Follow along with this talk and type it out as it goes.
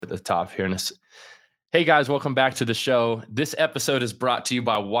the top here. Hey guys, welcome back to the show. This episode is brought to you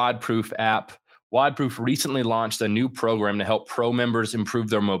by WODProof app. WODProof recently launched a new program to help pro members improve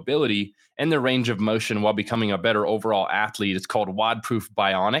their mobility and their range of motion while becoming a better overall athlete. It's called WODProof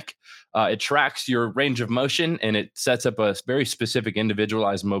Bionic. It tracks your range of motion and it sets up a very specific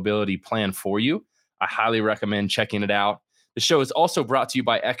individualized mobility plan for you. I highly recommend checking it out. The show is also brought to you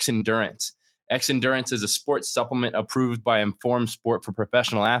by X Endurance. X Endurance is a sports supplement approved by Informed Sport for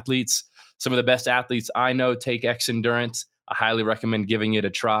professional athletes. Some of the best athletes I know take X Endurance. I highly recommend giving it a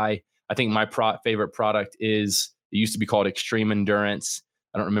try. I think my favorite product it used to be called Extreme Endurance.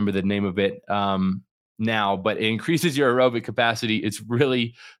 I don't remember the name of it now, but it increases your aerobic capacity. It's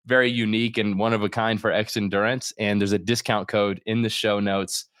really very unique and one of a kind for X Endurance. And there's a discount code in the show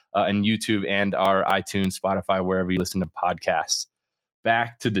notes on YouTube and our iTunes, Spotify, wherever you listen to podcasts.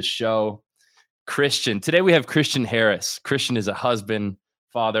 Back to the show. Christian. Today we have Christian Harris. Christian is a husband,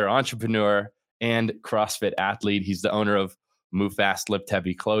 father, entrepreneur, and CrossFit athlete. He's the owner of Move Fast, Lift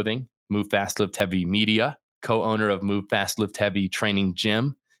Heavy Clothing, Move Fast, Lift Heavy Media, co-owner of Move Fast, Lift Heavy Training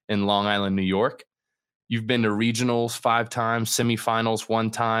Gym in Long Island, New York. You've been to regionals 5 times, semifinals 1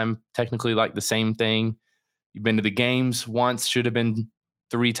 time, technically like the same thing. You've been to the games once, should have been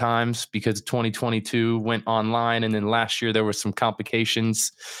 3 times because 2022 went online. And then last year there were some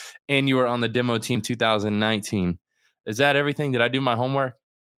complications and you were on the demo team 2019. Is that everything? Did I do my homework?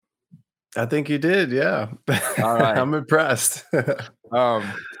 I think you did. Yeah. All right. I'm impressed.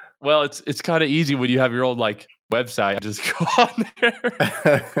 Well, it's kind of easy when you have your old website. Just go on there.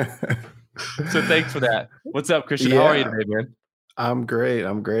 So thanks for that. What's up, Christian? How are you today, man? I'm great.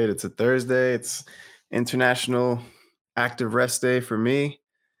 It's a Thursday. It's International Active Rest Day for me.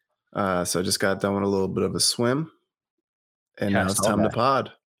 So I just got done with a little bit of a swim, and now it's time to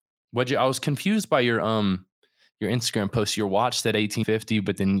pod. I was confused by your Instagram post. Your watch said 1850,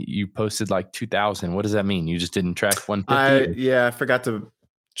 but then you posted 2000. What does that mean? You just didn't track 150? I forgot to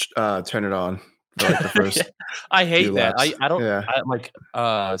turn it on. The first I hate that. I don't. Yeah.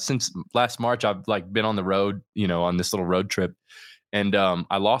 Since last March, I've been on the road, on this little road trip, and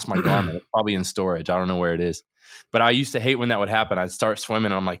I lost my Garmin. It's probably in storage. I don't know where it is. But I used to hate when that would happen. I'd start swimming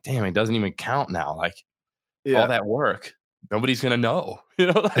and I'm like, damn, it doesn't even count now. All that work, nobody's going to know,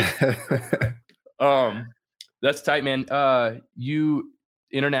 that's tight, man.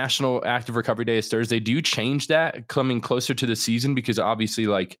 International Active Recovery Day is Thursday. Do you change that coming closer to the season? Because obviously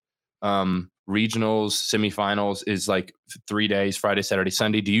regionals, semifinals is 3 days, Friday, Saturday,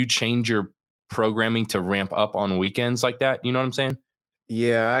 Sunday. Do you change your programming to ramp up on weekends like that? You know what I'm saying?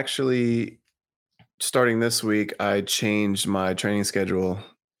 Yeah, actually, starting this week, I changed my training schedule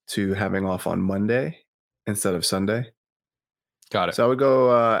to having off on Monday instead of Sunday. Got it. So I would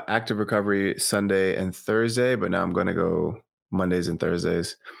go active recovery Sunday and Thursday, but now I'm going to go Mondays and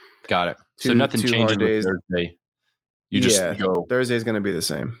Thursdays. Got it. So nothing changes with Thursday. You just go. Thursday is going to be the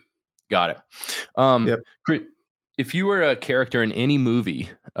same. Got it. Yep. If you were a character in any movie,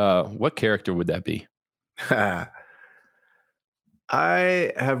 what character would that be? I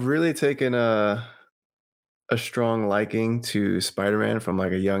have really taken a strong liking to Spider-Man from a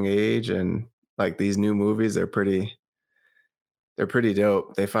young age, and these new movies, they're pretty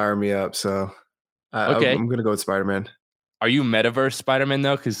dope. They fire me up, so I'm gonna go with Spider-Man. Are you metaverse Spider-Man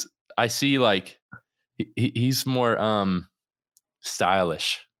though? Because I see he's more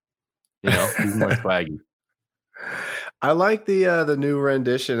stylish. He's more swaggy. I like the new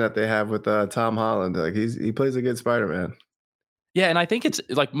rendition that they have with Tom Holland. He plays a good Spider-Man. Yeah, and I think it's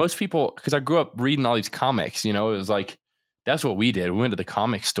most people, because I grew up reading all these comics, it was that's what we did. We went to the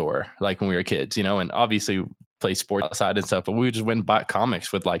comic store when we were kids, and obviously play sports outside and stuff, but we just went and bought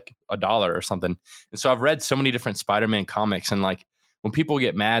comics with $1 or something. And so I've read so many different Spider-Man comics, and when people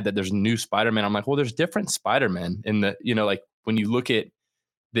get mad that there's new Spider-Man, I'm like, well, there's different Spider-Man in the, when you look at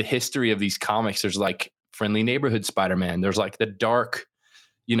the history of these comics, there's friendly neighborhood Spider-Man. There's the dark,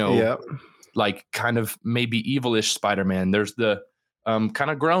 kind of maybe evilish Spider-Man. There's the kind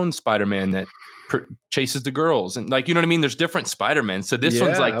of grown Spider-Man that chases the girls, and you know what I mean? There's different Spider-Man. So this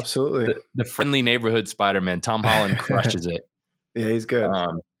one's absolutely the friendly neighborhood Spider-Man. Tom Holland crushes it. Yeah, he's good.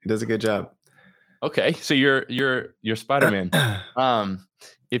 He does a good job. Okay, so you're Spider-Man.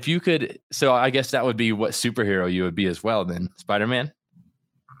 If you could, so I guess that would be what superhero you would be as well then, Spider-Man?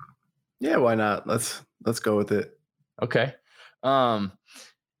 Yeah, why not? Let's go with it. Okay.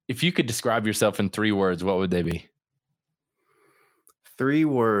 If you could describe yourself in 3 words, what would they be? 3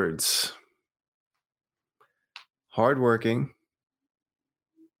 words. Hardworking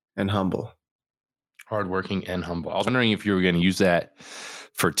and humble. Hardworking and humble. I was wondering if you were going to use that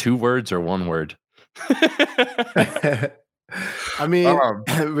for 2 words or 1 word. I mean, Um,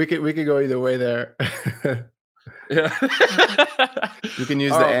 we could go either way there. yeah. We can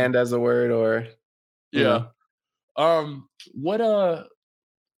use the um, "and" as a word, or you yeah. know. What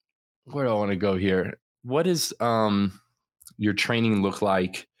where do I want to go here? What is your training look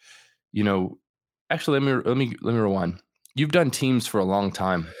like? You know, actually, let me rewind. You've done teams for a long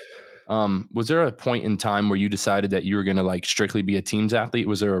time. Was there a point in time where you decided that you were going to like strictly be a teams athlete?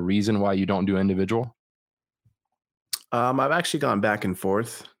 Was there a reason why you don't do individual? I've actually gone back and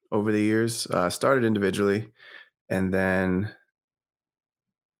forth over the years. Started individually, and then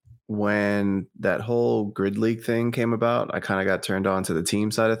when that whole grid league thing came about, I kind of got turned on to the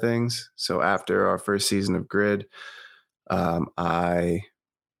team side of things. So after our first season of grid, I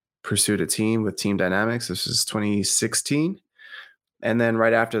pursued a team with Team Dynamics. This was 2016, and then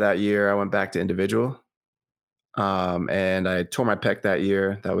right after that year, I went back to individual. And I tore my pec that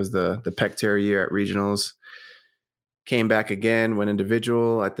year. That was the pec tear year at regionals. Came back again, went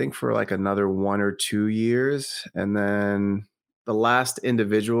individual, I think for like another 1 or 2 years. And then the last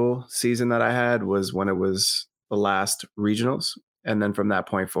individual season that I had was when it was the last regionals. And then from that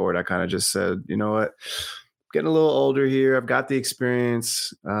point forward, I kind of just said, you know what, getting a little older here. I've got the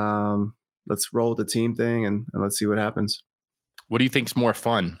experience. Let's roll with the team thing, and let's see what happens. What do you think's more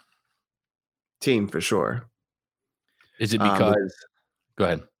fun? Team for sure. Is it But because go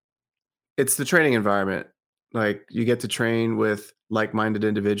ahead. it's the training environment. Like you get to train with like-minded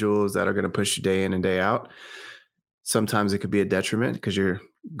individuals that are going to push you day in and day out. Sometimes it could be a detriment because you're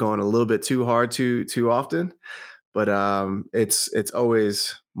going a little bit too hard too often. But it's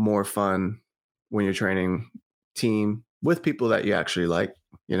always more fun when you're training team with people that you actually like.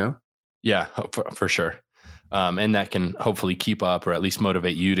 You know. Yeah, for sure. And that can hopefully keep up or at least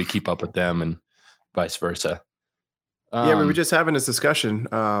motivate you to keep up with them and vice versa. Yeah, we were Um, just having this discussion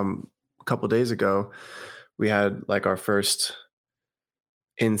a couple days ago. We had like our first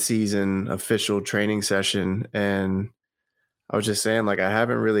in-season official training session, and I was just saying, like, I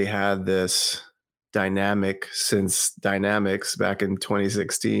haven't really had this dynamic since Dynamics back in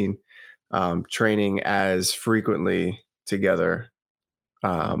 2016, training as frequently together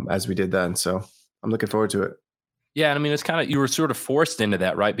as we did then. So I'm looking forward to it. yeah, I mean, it's kind of you were sort of forced into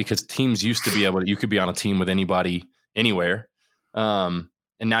that, right? Because teams used to be able to, you could be on a team with anybody anywhere. Um,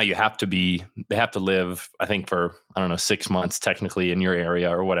 and now you have to be, they have to live, I think, for, I don't know, 6 months technically in your area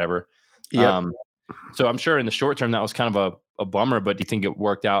or whatever. Yep. Um, so I'm sure in the short term that was kind of a bummer, but do you think it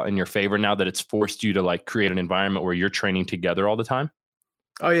worked out in your favor now that it's forced you to like create an environment where you're training together all the time?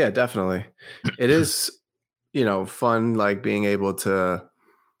 Oh yeah, definitely. It is, fun, like being able to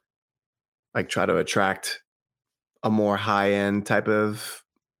like try to attract a more high end type of,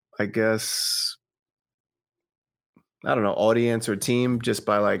 I guess, I don't know, audience or team just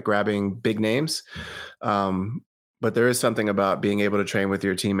by like grabbing big names. Um, but there is something about being able to train with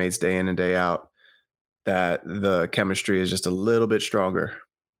your teammates day in and day out that the chemistry is just a little bit stronger.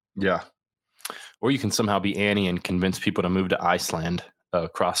 Yeah. Or you can somehow be Annie and convince people to move to Iceland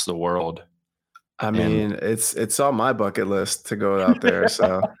across the world. I And mean, it's on my bucket list to go out there.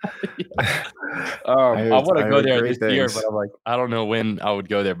 So I want I to go heard there this great year, but things. I'm like, I don't know when I would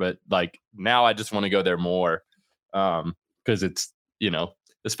go there. But like now, I just want to go there more because it's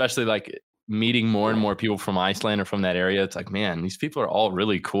especially like meeting more and more people from Iceland or from that area. It's like, man, these people are all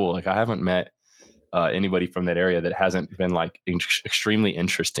really cool. Like I haven't met anybody from that area that hasn't been like extremely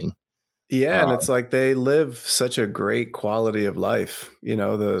interesting. Yeah, and Uh, it's like they live such a great quality of life.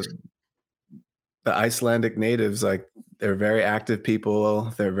 The Icelandic natives, like they're very active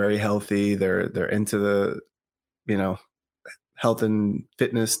people. They're very healthy. They're into the, you know, health and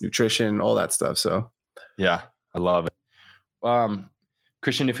fitness, nutrition, all that stuff. So yeah, I love it. Um,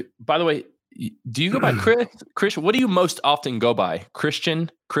 Christian, if by the way, do you go by Chris? Christian, what do you most often go by?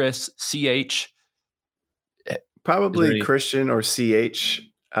 Christian, Chris, CH? Is there probably any? Christian or CH,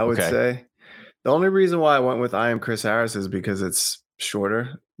 I would Okay. say. The only reason why I went with I am Chris Harris is because it's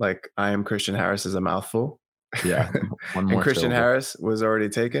shorter. Like I am Christian Harris is a mouthful. Yeah. One And more Christian syllable. Harris was already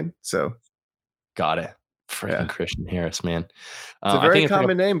taken. So Got it. Freaking yeah. Christian Harris, man. It's a I very think it's like a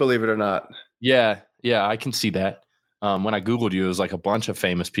common name, believe it or not. yeah, yeah. I can see that. When I googled you, it was like a bunch of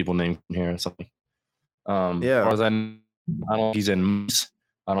famous people named Harris. Like, Yeah. or was I don't think he's in.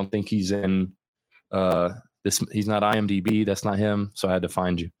 I don't think he's in. This he's not IMDb. That's not him. So I had to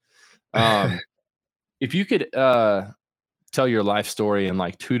find you. Um, if you could tell your life story in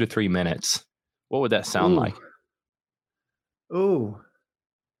like 2 to 3 minutes, what would that sound Ooh. like? Ooh.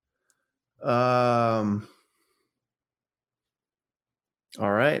 Um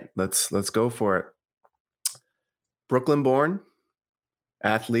all right. Let's go for it. Brooklyn born,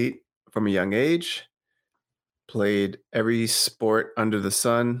 athlete from a young age, played every sport under the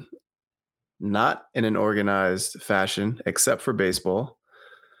sun, not in an organized fashion, except for baseball.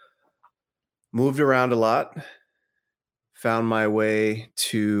 Moved around a lot, found my way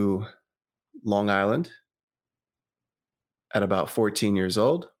to Long Island at about 14 years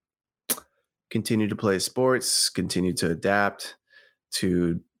old, continued to play sports, continued to adapt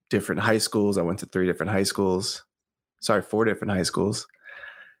to different high schools. I went to 4 different high schools.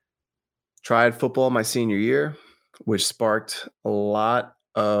 Tried football my senior year, which sparked a lot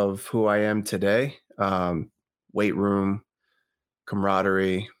of who I am today. Weight room,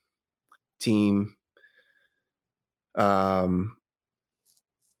 camaraderie, team. Um,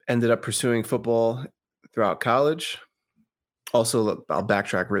 Ended up pursuing football throughout college. Also, I'll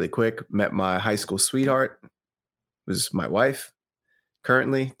backtrack really quick. Met my high school sweetheart, who's my wife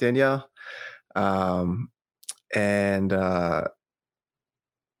currently, Danielle, and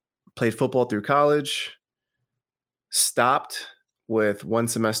played football through college. Stopped with 1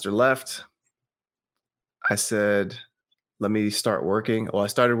 semester left. I said, let me start working. Well, I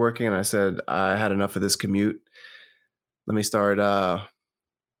started working and I said, I had enough of this commute. Let me start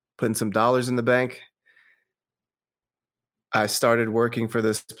putting some dollars in the bank. I started working for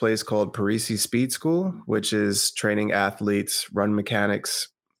this place called Parisi Speed School, which is training athletes, run mechanics,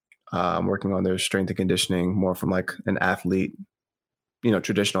 working on their strength and conditioning, more from like an athlete,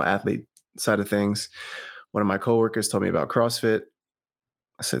 traditional athlete side of things. One of my coworkers told me about CrossFit.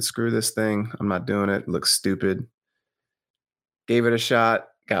 I said, screw this thing. I'm not doing it. It looks stupid. Gave it a shot,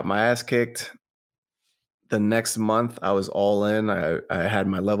 got my ass kicked. The next month, I was all in. I had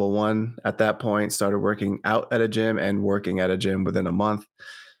my level 1 at that point, started working out at a gym and working at a gym within a month.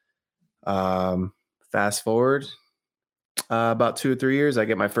 Fast forward about 2 or 3 years, I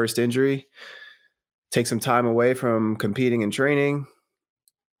get my first injury, take some time away from competing and training.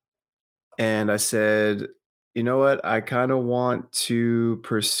 And I said, you know what? I kind of want to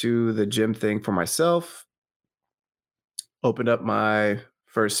pursue the gym thing for myself. Opened up my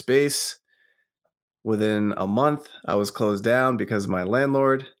first space. Within a month, I was closed down because my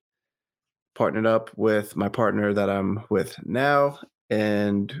landlord partnered up with my partner that I'm with now.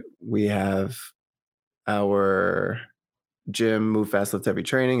 And we have our gym, Move Fast Lift Heavy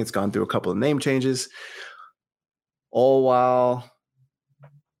Training. It's gone through a couple of name changes, all while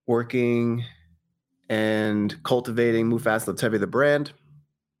working and cultivating Move Fast Lift Heavy, the brand,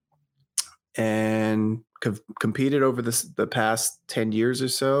 and competed over the past 10 years or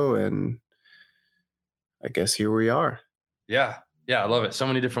so. And I guess here we are. Yeah. Yeah. I love it. So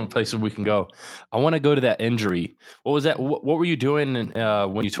many different places we can go. I want to go to that injury. What was that? What were you doing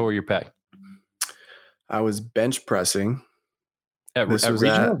when you tore your pec? I was bench pressing. This was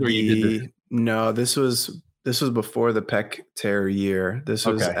regionals, or you did this? No, this was before the pec tear year. This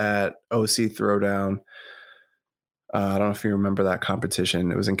was at OC Throwdown. I don't know if you remember that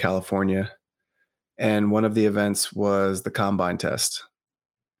competition. It was in California. And one of the events was the combine test.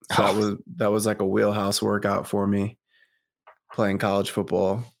 So that was like a wheelhouse workout for me, playing college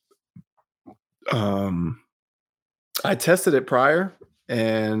football. I tested it prior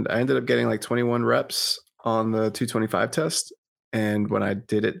and I ended up getting like 21 reps on the 225 test. And when I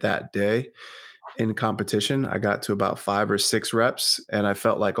did it that day in competition, I got to about 5 or 6 reps and I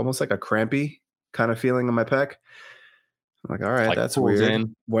felt like almost like a crampy kind of feeling in my pec. I'm like, all right, like that's weird.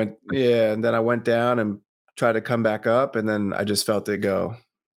 And then I went down and tried to come back up and then I just felt it go.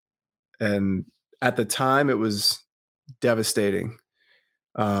 And at the time it was devastating.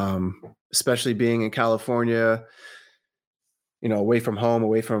 Especially being in California, away from home,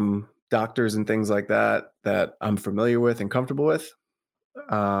 away from doctors and things like that I'm familiar with and comfortable with.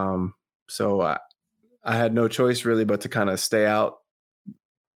 So I had no choice really but to kind of stay out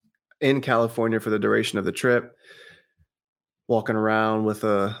in California for the duration of the trip, walking around with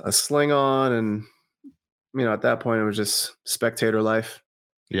a sling on. And, at that point it was just spectator life.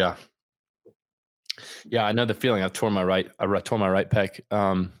 Yeah. Yeah. I know the feeling. I tore my right pec,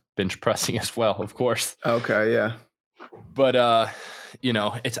 bench pressing as well, of course. Okay. Yeah. But,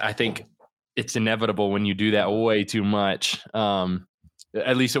 I think it's inevitable when you do that way too much.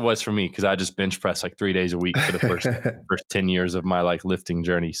 At least it was for me, because I just bench press like 3 days a week for the first 10 years of my like lifting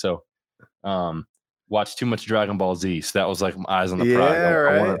journey. So, watched too much Dragon Ball Z. So that was like my eyes on the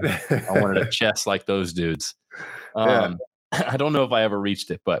prize. Right. I wanted a chest like those dudes. I don't know if I ever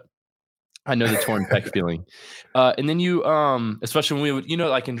reached it, but I know the torn pec feeling. And then you, especially when we would,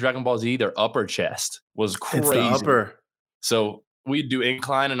 like in Dragon Ball Z, their upper chest was crazy. It's the upper. So we'd do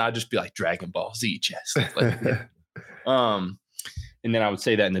incline and I'd just be like Dragon Ball Z chest. And then I would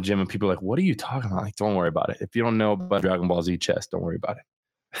say that in the gym and people are like, what are you talking about? Like, don't worry about it. If you don't know about Dragon Ball Z chest, don't worry about it.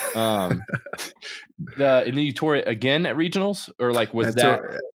 Um, and then you tore it again at regionals, or like was that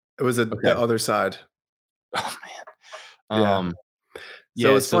it was the okay? other side. Oh man. Yeah. So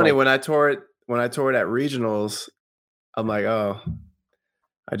Yeah. it's So funny like, when I tore it at regionals, I'm like, oh,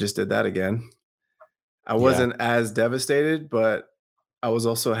 I just did that again. I yeah, wasn't as devastated, but I was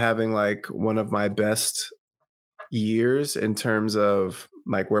also having like one of my best years in terms of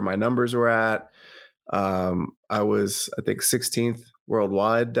like where my numbers were at. I was, I think, 16th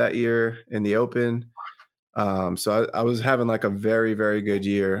worldwide that year in the Open. So I was having like a very, very good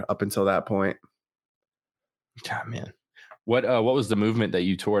year up until that point. God, man. What was the movement that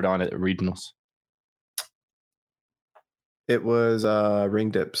you tore it on at regionals? It was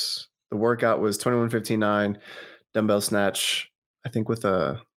ring dips. The workout was 21:59 dumbbell snatch, I think with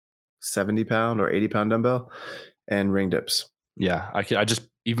a 70-pound or 80-pound dumbbell, and ring dips. Yeah, I just,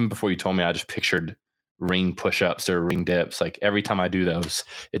 even before you told me, I just pictured ring push-ups or ring dips. Like every time I do those,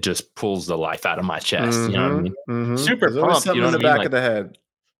 it just pulls the life out of my chest. You know what I mean? Super There's always pumped. You something know in what the I mean? back Like, of the head.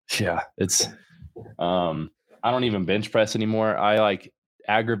 yeah, it's I don't even bench press anymore. I like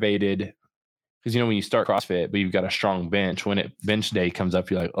aggravated because when you start CrossFit, but you've got a strong bench. When it bench day comes up,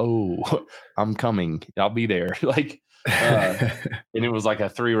 you're like, oh, I'm coming. I'll be there. Like, and it was like a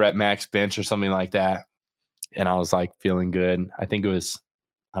 3-rep max bench or something like that. And I was like feeling good. I think it was,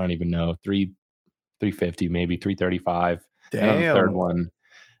 I don't even know, 350, maybe 335. And on the third Damn. one,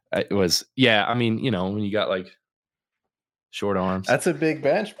 it was, yeah. I mean, when you got like short arms, That's a big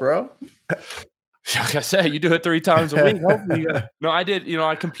bench, bro. like I said, you do it 3 times a week. Hopefully, no, I did.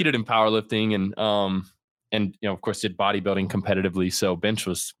 I competed in powerlifting and of course, did bodybuilding competitively. So bench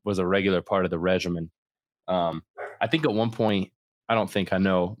was a regular part of the regimen. I think at one point, I don't think I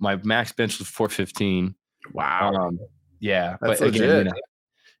know, my max bench was 415. Wow. Yeah, That's but again, legit.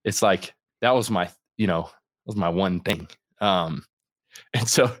 it's like that was my one thing. And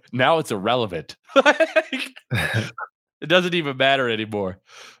so now it's irrelevant. Like, it doesn't even matter anymore.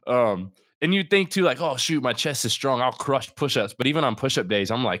 And you think too, like, oh shoot, my chest is strong, I'll crush push-ups. But even on push-up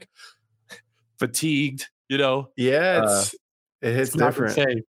days, I'm like fatigued, Yeah, uh, it it's hits not the different.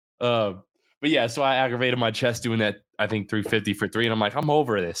 same. But yeah, so I aggravated my chest doing that, I think 350 for 3. And I'm like, I'm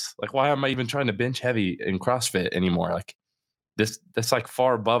over this. Like, why am I even trying to bench heavy in CrossFit anymore? Like that's like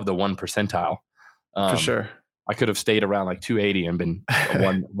far above the 1 percentile. For Um, sure. I could have stayed around like 280 and been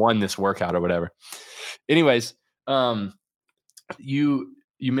won this workout or whatever. Anyways, you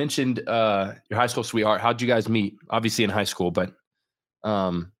mentioned your high school sweetheart. How'd you guys meet? Obviously in high school, but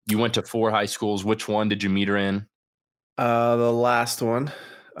you went to 4 high schools. Which one did you meet her in? The last one.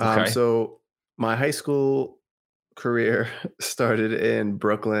 Okay. So my high school career started in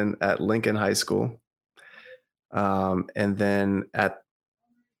Brooklyn at Lincoln High School. And then at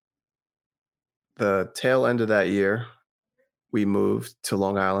the tail end of that year, we moved to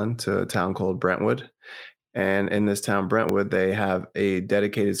Long Island to a town called Brentwood. And in this town, Brentwood, they have a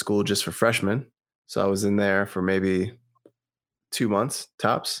dedicated school just for freshmen. So I was in there for maybe 2 months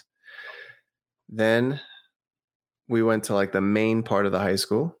tops. Then we went to like the main part of the high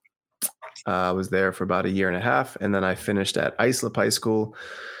school. I was there for about a year and a half. And then I finished at Islip High School,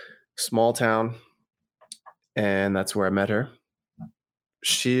 small town. And that's where I met her.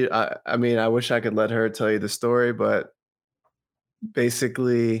 I mean, I wish I could let her tell you the story, but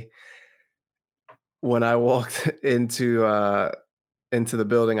basically, when I walked into the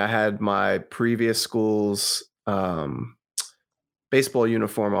building, I had my previous school's baseball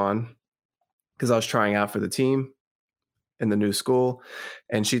uniform on because I was trying out for the team in the new school,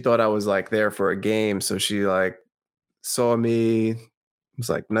 and she thought I was like there for a game, so she like saw me, was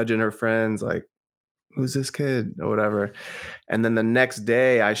like nudging her friends, like, "Who's this kid?" or whatever. And then the next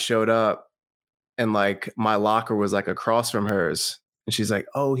day, I showed up, and like my locker was like across from hers, and she's like,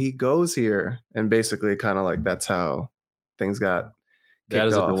 "Oh, he goes here," and basically, kind of like that's how things got That kicked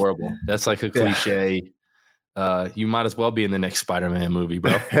is off. adorable. That's like a Yeah. cliche. You might as well be in the next Spider-Man movie,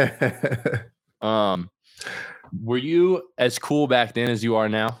 bro. Um, were you as cool back then as you are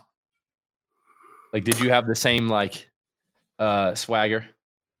now? Like, did you have the same like swagger?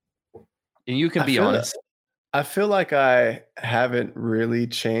 And you can I be feel honest. I feel like I haven't really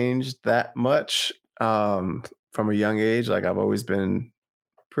changed that much from a young age. Like I've always been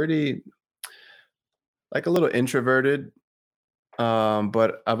pretty like a little introverted,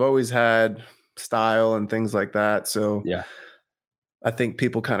 but I've always had style and things like that. So Yeah, I think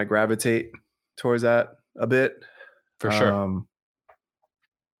people kind of gravitate towards that a bit. for sure. Um,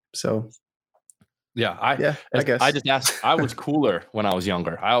 so Yeah, yeah, I I guess. just asked. I was cooler when I was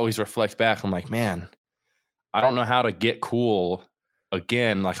younger. I always reflect back. I'm like, man, I don't know how to get cool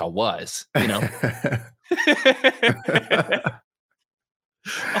again like I was.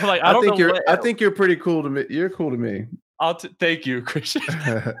 I'm like, I don't know what. I think you're pretty cool to me. You're cool to me. Thank you, Christian.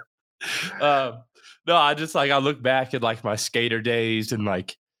 No, I just like I look back at like my skater days and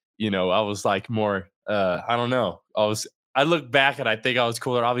like I was like more I don't know. I look back and I think I was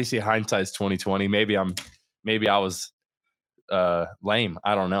cooler. Obviously, hindsight's 2020. Maybe I was lame.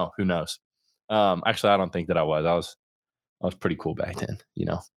 I don't know. Who knows? Actually, I don't think that I was. I was pretty cool back then.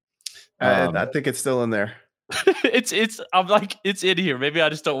 I think it's still in there. I'm like it's in here. Maybe I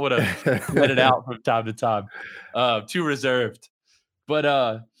just don't want to let it out from time to time. Too reserved.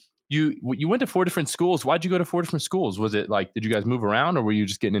 But you went to 4 different schools. Why'd you go to 4 different schools? Was it like did you guys move around or were you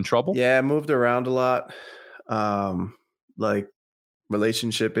just getting in trouble? Yeah, I moved around a lot. Like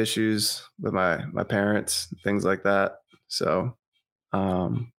relationship issues with my parents, things like that. So,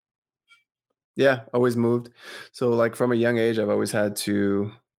 yeah, always moved. So like from a young age, I've always had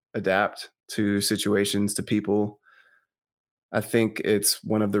to adapt to situations, to people. I think it's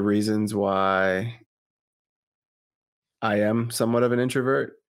one of the reasons why I am somewhat of an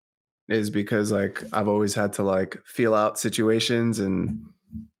introvert is because like I've always had to like feel out situations and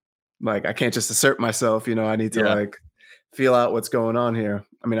like I can't just assert myself, I need to Yeah. like feel out what's going on here.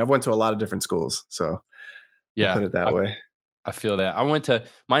 I mean, I've went to a lot of different schools, so we'll Yeah. put it that way. I feel that.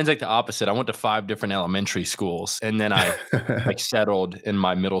 Mine's like the opposite. I went to 5 different elementary schools and then I like settled in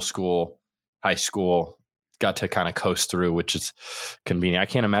my middle school, high school, got to kind of coast through, which is convenient. I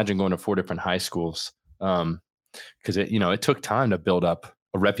can't imagine going to 4 different high schools. Because it took time to build up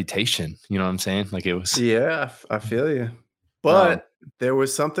a reputation. You know what I'm saying? Like it was. Yeah, I feel you. Um, But there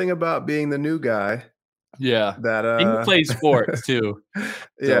was something about being the new guy yeah, that and you play sports too. yeah,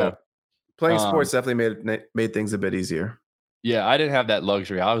 So playing um, sports definitely made things a bit easier. yeah, I didn't have that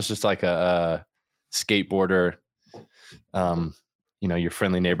luxury. I was just like a skateboarder. Your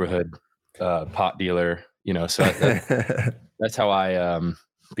friendly neighborhood pot dealer. So that's how I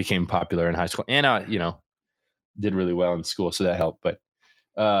became popular in high school, and I did really well in school, so that helped. But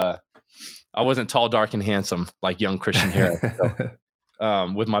I wasn't tall, dark, and handsome like young Christian Harris.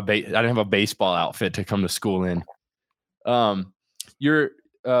 So, with my I didn't have a baseball outfit to come to school in. What'd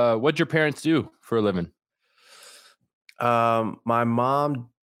your parents do for a living? My mom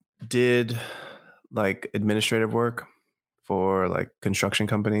did like administrative work for like construction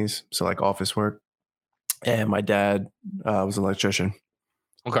companies, so like office work, and my dad was an electrician.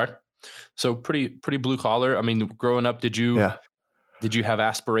 Okay, so pretty blue collar. I mean, growing up, did you have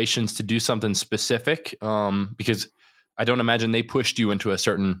aspirations to do something specific? Because I don't imagine they pushed you into a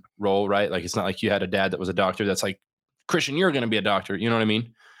certain role, right? Like it's not like you had a dad that was a doctor. That's like Christian, you're going to be a doctor. You know what I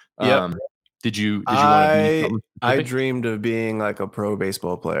mean? Yep. Did you want to be something I specific? dreamed of being like a pro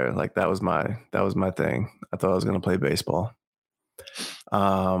baseball player. Like that was my thing. I thought I was going to play baseball.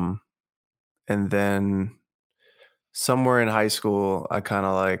 And then somewhere in high school, I kind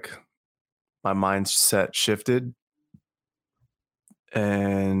of like my mindset shifted,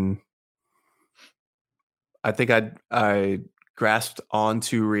 and I think I grasped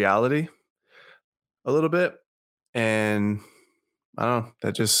onto reality a little bit, and I don't know,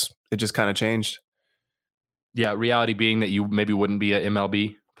 it just kind of changed. Yeah, reality being that you maybe wouldn't be a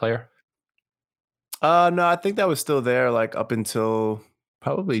MLB player. No, I think that was still there like up until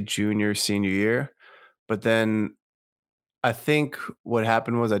probably junior, senior year. But then I think what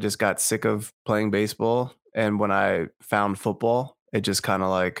happened was I just got sick of playing baseball. And when I found football, it just kind of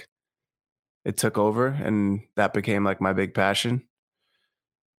like it took over and that became like my big passion.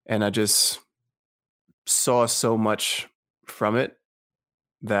 And I just saw so much from it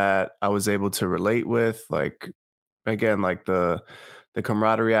that I was able to relate with. Like again, like the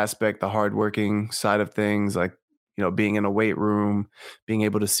camaraderie aspect, the hardworking side of things, like being in a weight room, being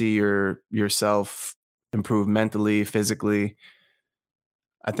able to see yourself improve mentally, physically.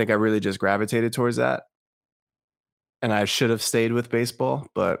 I think I really just gravitated towards that. And I should have stayed with baseball,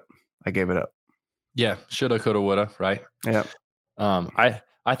 but I gave it up. Yeah, shoulda, coulda, woulda, right? Yeah. I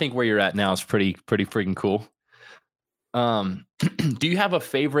think where you're at now is pretty freaking cool. Do you have a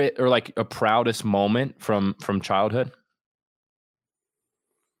favorite or like a proudest moment from childhood?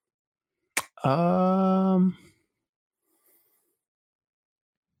 Um,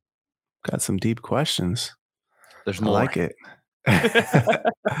 got some deep questions. There's I more. like it.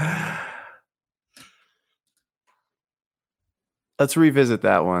 Let's revisit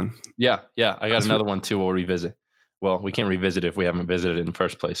that one. Yeah. I got another one too. We'll revisit. Well, we can't revisit if we haven't visited it in the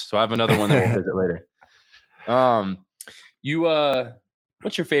first place. So I have another one that we'll visit later. You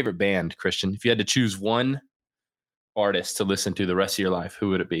what's your favorite band, Christian? If you had to choose one artist to listen to the rest of your life, who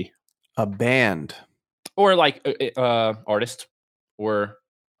would it be? A band. Or like artist, or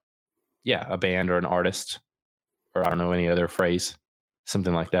a band or an artist, or I don't know any other phrase.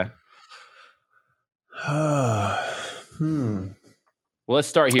 something like that. Hmm. Well, let's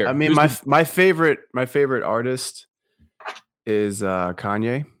start here. I mean, my favorite artist is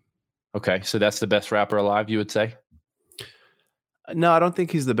Kanye. Okay, so that's the best rapper alive, you would say? No, I don't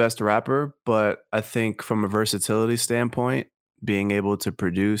think he's the best rapper, but I think from a versatility standpoint, being able to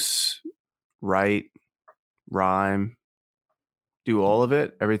produce, write, rhyme, do all of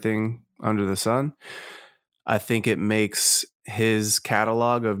it, everything under the sun, I think it makes his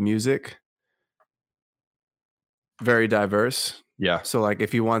catalog of music very diverse. Yeah. So like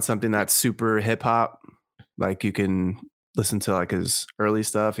if you want something that's super hip hop, like you can listen to like his early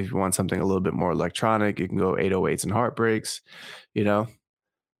stuff. If you want something a little bit more electronic, you can go 808s and Heartbreaks, you know?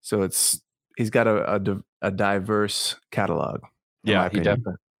 So he's got a diverse catalog, in my Yeah, opinion,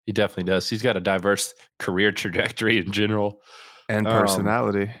 he definitely does. He's got a diverse career trajectory in general. and Um,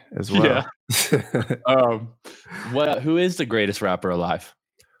 personality as yeah. well. Who is the greatest rapper alive?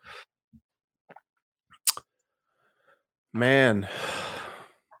 Man,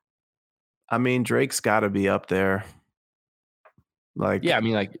 I mean, Drake's got to be up there. Like, Yeah, I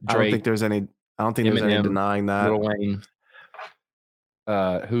mean, like I don't think Drake, there's any. I don't think there's any Eminem, denying that. Lil Wayne.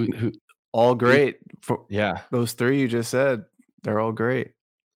 Who? All great. For Yeah. those three you just said, they're all great.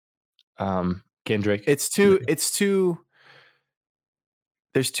 Kendrick. It's too.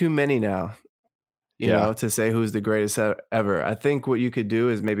 There's too many now, Yeah. to say who's the greatest ever. I think what you could do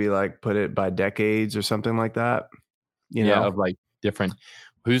is maybe like put it by decades or something like that. Yeah, of like different.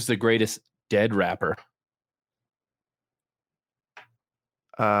 Who's the greatest dead rapper?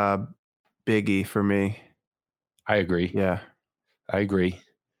 Biggie for me. I agree. Yeah, I agree.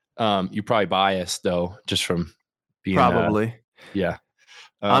 You're probably biased though, just from being probably. yeah.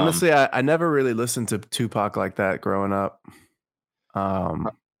 Honestly, I never really listened to Tupac like that growing up.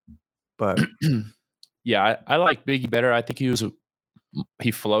 But yeah, I like Biggie better. I think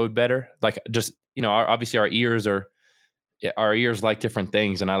he flowed better. Like just obviously our ears like different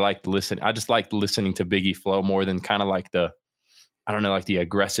things, and I like to listen. I just like listening to Biggie flow more than kind of like I don't know, like the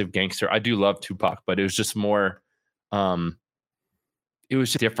aggressive gangster. I do love Tupac, but it was just more, it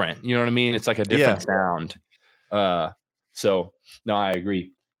was just different. You know what I mean? It's like a different sound. So no, I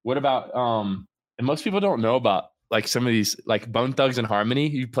agree. What about, and most people don't know about like some of these, like Bone Thugs and Harmony.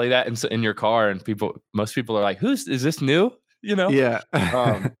 You play that in your car and most people are like, is this new? Yeah.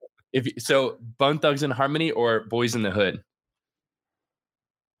 So Bone Thugs and Harmony or Boys in the Hood?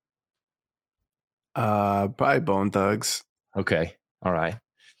 Probably Bone Thugs. Okay. All right.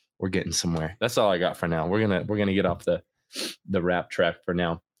 We're getting somewhere. That's all I got for now. We're gonna get off the rap track for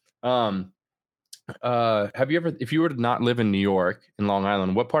now. Have you ever, if you were to not live in New York, in Long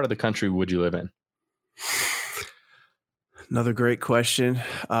Island, what part of the country would you live in? Another great question.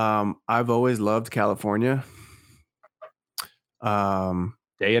 I've always loved California.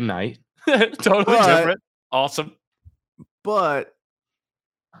 Day and night. Totally different. Awesome. But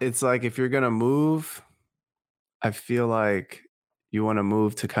it's like if you're gonna move, I feel like you want to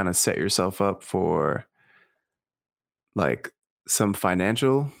move to kind of set yourself up for like some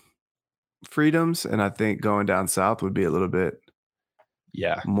financial freedoms. And I think going down south would be a little bit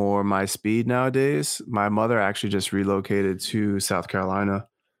more my speed nowadays. My mother actually just relocated to South Carolina.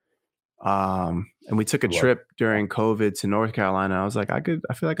 And we took a trip during COVID to North Carolina. I was like, I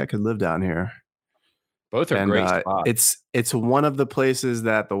feel like I could live down here. Both are great spots. It's one of the places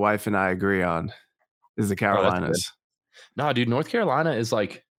that the wife and I agree on is the Carolinas. No, dude, North Carolina is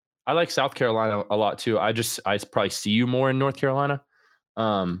like, I like South Carolina a lot too. I probably see you more in North Carolina.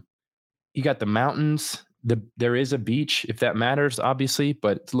 You got the mountains. There is a beach, if that matters, obviously,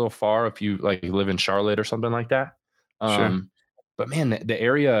 but it's a little far if you like live in Charlotte or something like that. Sure. But man, the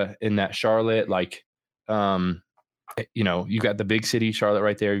area in that Charlotte, like, you got the big city, Charlotte,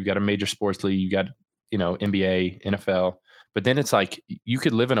 right there. You've got a major sports league. You got, NBA, NFL. But then it's like you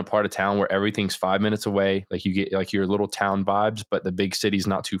could live in a part of town where everything's 5 minutes away. Like you get like your little town vibes, but the big city's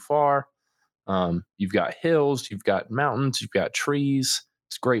not too far. You've got hills, you've got mountains, you've got trees.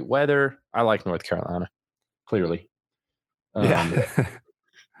 It's great weather. I like North Carolina, clearly. Yeah.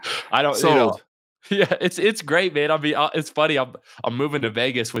 I don't. Sold. Yeah, it's great, man. I mean, it's funny. I'm moving to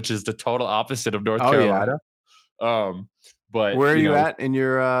Vegas, which is the total opposite of North Carolina. Yeah. But where are you at in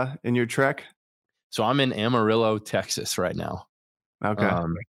your trek? So I'm in Amarillo, Texas right now. Okay.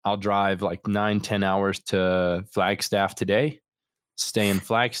 I'll drive like 9-10 hours to Flagstaff today, stay in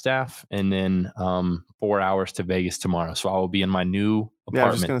Flagstaff, and then 4 hours to Vegas tomorrow. So I will be in my new apartment. Yeah, I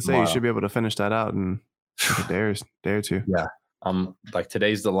was just gonna say you should be able to finish that out in a day or two. Yeah. Like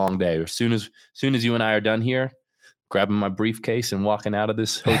today's the long day. As soon as you and I are done here, grabbing my briefcase and walking out of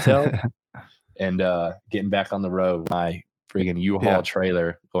this hotel and getting back on the road with my friggin' U-Haul Yeah.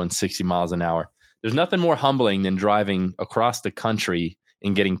 trailer going 60 miles an hour. There's nothing more humbling than driving across the country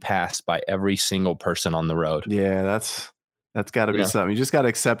and getting passed by every single person on the road. Yeah, that's got to You be know? something. You just got to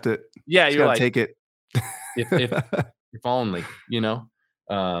accept it. Yeah, Just you're got to like, take it. if only, you know.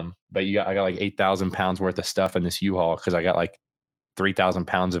 But I got like 8,000 pounds worth of stuff in this U-Haul because I got like 3,000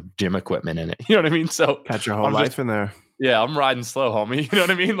 pounds of gym equipment in it. You know what I mean? So Got your whole life in there. yeah, I'm riding slow, homie. You know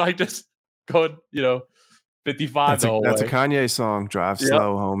what I mean? Like just going, 55 the whole That's a way. Kanye song. Drive Yep.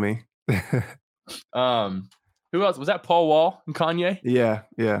 slow, homie. Who else was that? Paul Wall and Kanye. Yeah.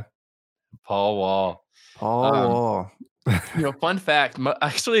 Paul Wall. Paul Wall. Fun fact.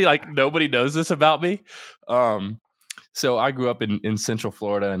 Actually, like nobody knows this about me. So I grew up in Central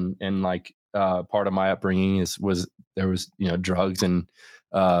Florida, and like part of my upbringing was drugs and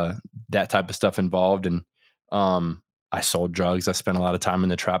that type of stuff involved, and I sold drugs. I spent a lot of time in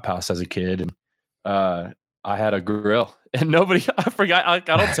the trap house as a kid, and I had a grill, and I forgot. I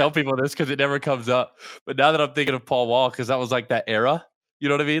don't tell people this because it never comes up. But now that I'm thinking of Paul Wall, because that was like that era, you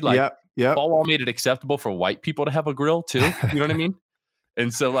know what I mean? Like Yep. Paul Wall made it acceptable for white people to have a grill too. You know what I mean?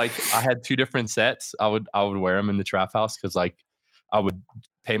 And so like I had two different sets. I would wear them in the trap house because like I would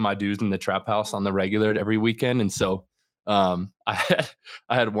pay my dues in the trap house on the regular every weekend. And so I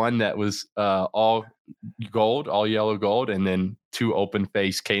had one that was all gold, all yellow gold, and then two open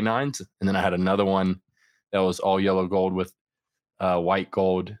face canines. And then I had another one that was all yellow gold with white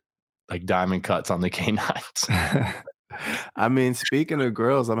gold, like diamond cuts on the canines. I mean, speaking of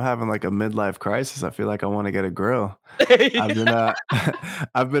grills, I'm having like a midlife crisis. I feel like I want to get a grill.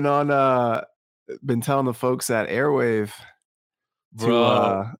 I've been telling the folks at Airwave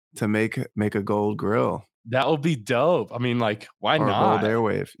Bro, to make a gold grill that would be dope. I mean, like, why or a not? gold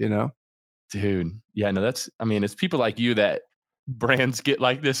Airwave, Dude. Yeah, no, it's people like you that brands get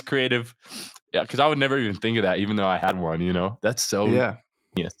like this creative. Yeah, because I would never even think of that, even though I had one, That's so Yeah.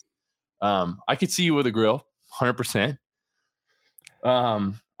 genius. I could see you with a grill, 100%.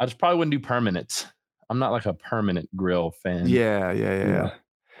 I just probably wouldn't do permanents. I'm not like a permanent grill fan. Yeah.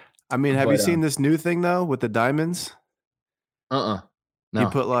 I mean, have you seen this new thing though with the diamonds? No.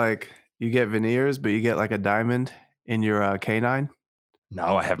 You get veneers, but you get like a diamond in your canine.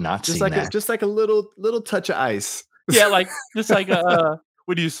 No, I have not Just seen like that. Just like a little touch of ice. Yeah, like just like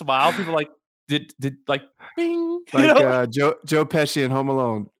when you smile, people like did like bing, like Joe Pesci in Home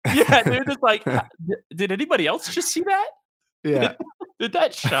Alone. Yeah, dude, it's like did anybody else just see that? Yeah. Did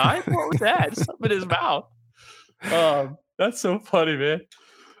that shine? What was that? Something in his mouth. That's so funny,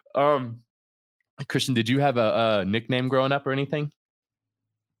 man. Christian, did you have a nickname growing up or anything?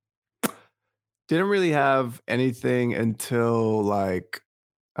 Didn't really have anything until like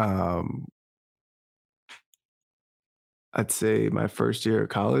I'd say my first year of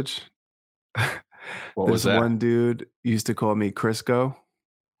college. What was This that? one dude used to call me Crisco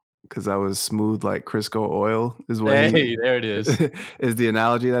because I was smooth like Crisco oil is what Hey, there it is. is the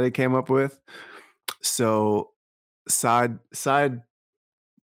analogy that he came up with. So side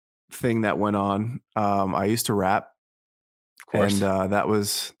thing that went on, I used to rap, Of course. and that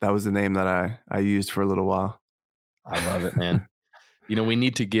was the name that I used for a little while. I love it, man. We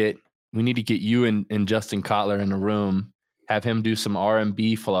need to get you and Justin Kotler in a room, have him do some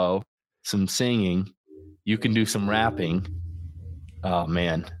R&B flow, some singing. You can do some rapping. Oh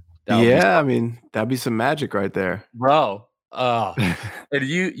man. Yeah, I mean, that'd be some magic right there. Bro. And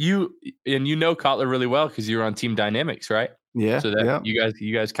you know Kotler really well because you were on Team Dynamics, right? Yeah. So that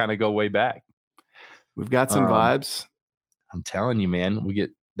you guys kind of go way back. We've got some vibes. I'm telling you, man,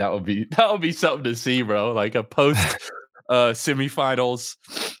 that would be something to see, bro. Like a post semifinals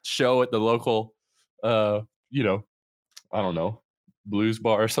show at the local I don't know, blues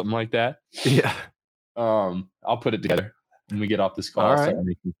bar or something like that. Yeah. I'll put it together when we get off this call. All right. Start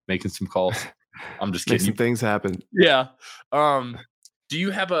making some calls. I'm just Make kidding. some things happen. Yeah. Do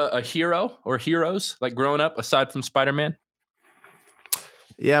you have a hero or heroes like growing up aside from Spider-Man?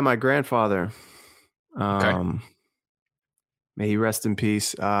 Yeah, my grandfather. Okay. May he rest in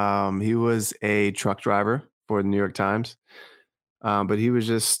peace. He was a truck driver for the New York Times. But he was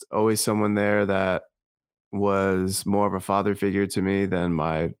just always someone there that was more of a father figure to me than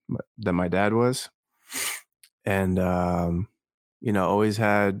my dad was. And always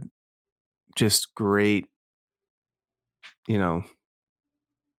had just great,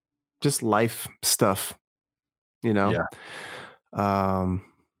 just life stuff, Yeah.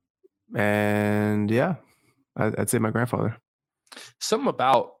 And yeah, I'd say my grandfather. Something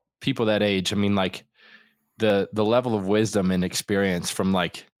about people that age. I mean, like the level of wisdom and experience from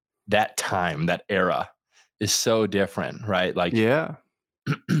like that time, that era is so different, right? Like, Yeah.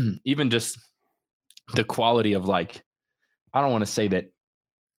 even just the quality of like I don't want to say that.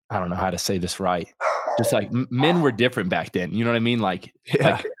 I don't know how to say this right. Just like men were different back then. You know what I mean?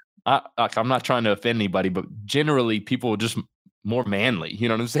 Yeah. I'm not trying to offend anybody, but generally people were just more manly. You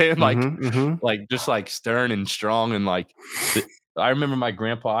know what I'm saying? Mm-hmm. Just like stern and strong and like. I remember my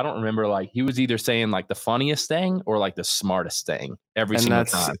grandpa. I don't remember like he was either saying like the funniest thing or like the smartest thing every And single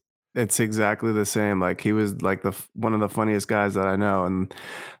time. it's exactly the same. Like he was like one of the funniest guys that I know, and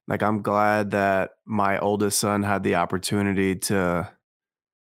like I'm glad that my oldest son had the opportunity to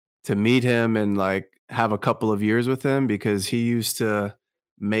meet him and like have a couple of years with him because he used to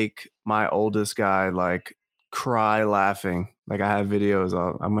make my oldest guy like cry laughing. Like I have videos.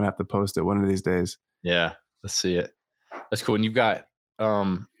 I'm gonna have to post it one of these days. Yeah, let's see it. That's cool. And you've got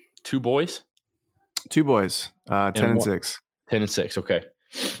 2 boys 2 boys, 10 and and one 6. 10 and 6. Okay.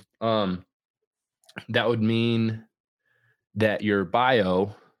 Um, that would mean that your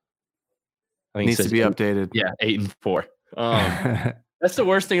bio, I think it Needs to says be 8. updated. Yeah, 8 and 4. That's the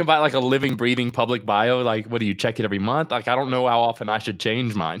worst thing about like a living, breathing public bio. Like, what do you check it every month? Like, I don't know how often I should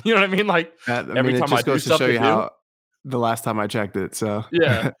change mine. You know what I mean? Like I every mean, it time I just do goes to show something you new. how the last time I checked it, so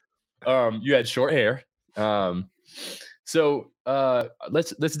Yeah. You had short hair. So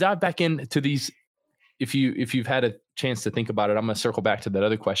let's dive back into these. If you've had a chance to think about it, I'm gonna circle back to that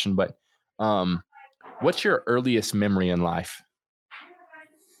other question. But um, what's your earliest memory in life?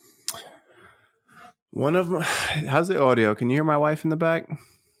 one of my how's the audio? Can you hear my wife in the back?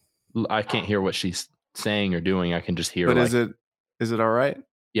 I can't hear what she's saying or doing. I can just hear But like, is it all right?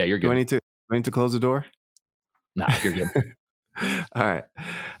 yeah, you're Do good. I need to close the door? Nah, you're good. All right.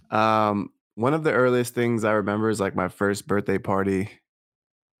 One of the earliest things I remember is like my first birthday party.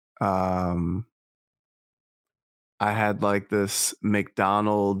 Um, I had like this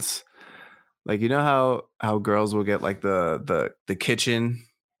McDonald's, like you know how girls will get like the kitchen,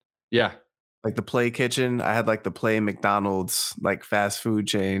 Yeah. like the play kitchen. I had like the play McDonald's like fast food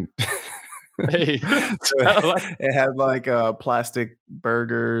chain. Hey, So it had like plastic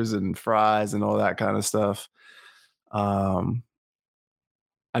burgers and fries and all that kind of stuff. Um,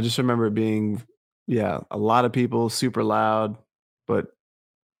 I just remember it being, yeah, a lot of people, super loud, but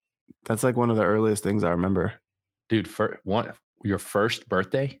that's like one of the earliest things I remember. dude, for one, your first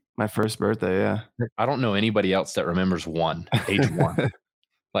birthday? My first birthday, yeah. I don't know anybody else that remembers age one.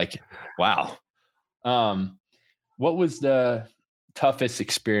 Like, wow. Um, what was the toughest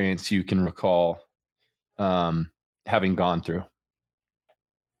experience you can recall having gone through?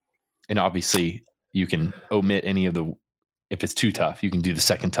 And obviously, you can omit any of the. If it's too tough, you can do the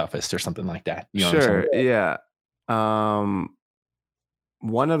second toughest or something like that. You know what I'm saying? Sure, yeah. Um,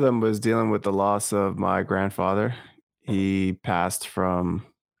 one of them was dealing with the loss of my grandfather. He passed from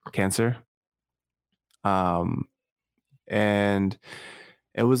cancer. Um, and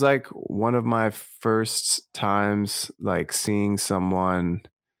it was like one of my first times like seeing someone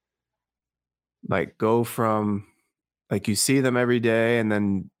like go from like you see them every day and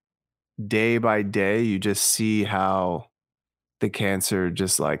then day by day you just see how the cancer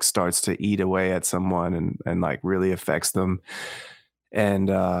just like starts to eat away at someone and like really affects them. And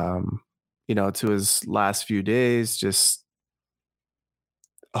you know, to his last few days, just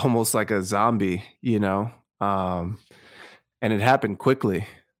almost like a zombie, you know. Um, and it happened quickly.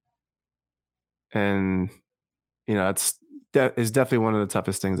 And you know, it's definitely one of the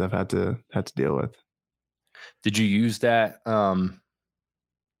toughest things I've had to deal with. Did you use that? I don't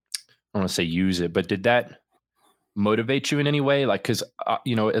want to say use it, but did that motivate you in any way? Like, because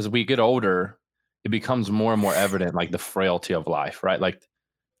you know, as we get older, it becomes more and more evident, like the frailty of life, right? Like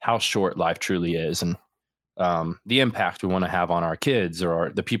how short life truly is, and the impact we want to have on our kids or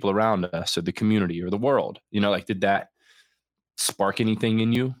the people around us or the community or the world. You know, like did that spark anything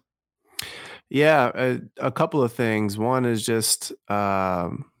in you? Yeah, a couple of things. One is just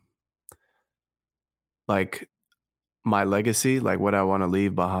like my legacy, like what I want to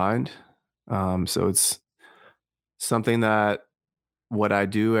leave behind. So it's something that what I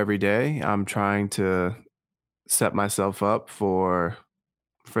do every day, I'm trying to set myself up for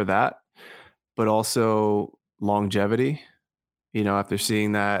that, but also longevity. You know, after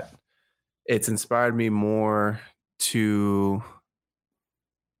seeing that, it's inspired me more to,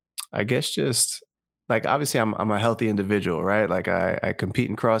 I guess, just like obviously I'm a healthy individual, right? Like I compete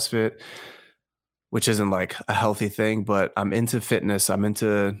in CrossFit, which isn't like a healthy thing, but I'm into fitness, I'm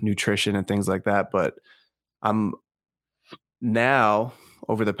into nutrition and things like that. But I'm now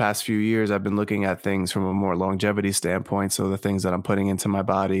over the past few years, I've been looking at things from a more longevity standpoint. So the things that I'm putting into my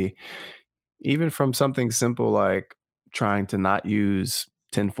body, even from something simple like trying to not use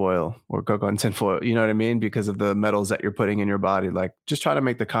tinfoil or cook on tinfoil, you know what I mean? Because of the metals that you're putting in your body, like just try to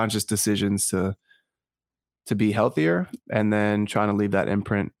make the conscious decisions to be healthier, and then trying to leave that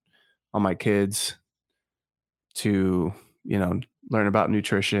imprint on my kids to, learn about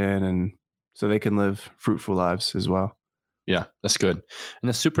nutrition and so they can live fruitful lives as well. Yeah, that's good. And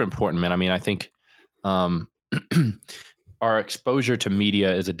that's super important, man. I mean, I think um, our exposure to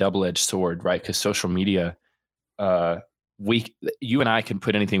media is a double-edged sword, right? Because social media, uh, you and I can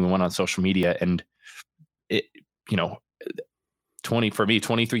put anything we want on social media, and it, you know,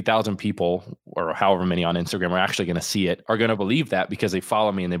 23,000 people or however many on Instagram are actually going to see it, are going to believe that because they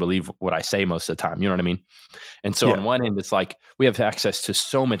follow me and they believe what I say most of the time. You know what I mean? And so on one end, it's like we have access to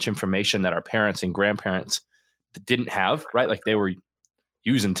so much information that our parents and grandparents didn't have, right? Like they were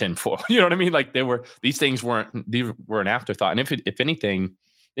using tinfoil. You know what I mean? Like these things were an afterthought. And if anything,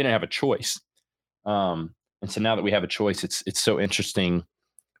 they didn't have a choice. And so now that we have a choice, it's so interesting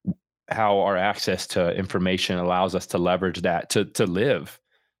how our access to information allows us to leverage that to live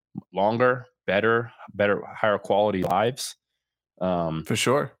longer, better, higher quality lives. For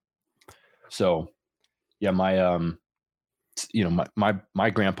sure. So yeah, my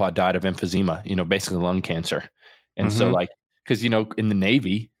grandpa died of emphysema, basically lung cancer. And so like, cause in the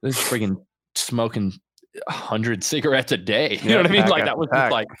Navy, this is freaking smoking 100 cigarettes a day. You know what I mean? Like that was just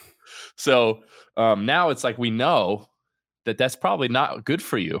like, so now it's like, we know that that's probably not good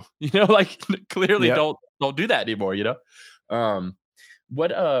for you, like clearly don't do that anymore,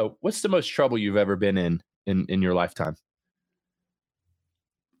 what's the most trouble you've ever been in your lifetime?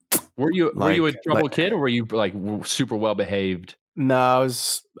 Were you a trouble kid, or were you like super well behaved? No, I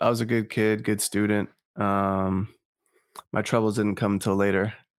was a good kid, good student. My troubles didn't come until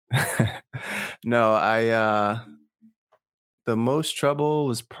later. No, the most trouble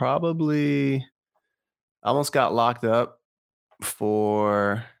was probably I almost got locked up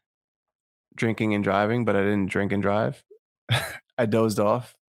for drinking and driving, but I didn't drink and drive. I dozed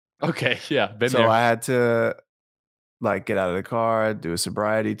off. Okay, yeah, been So there. I had to like get out of the car, do a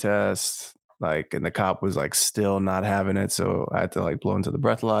sobriety test, and the cop was like still not having it. So I had to like blow into the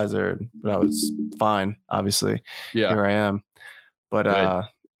breathalyzer, but I was fine, obviously. Yeah. Here I am. But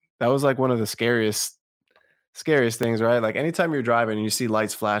that was like one of the scariest things, right? Like anytime you're driving and you see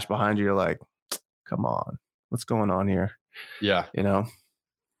lights flash behind you, you're like, come on, what's going on here? Yeah. There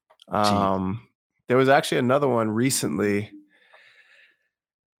was actually another one recently.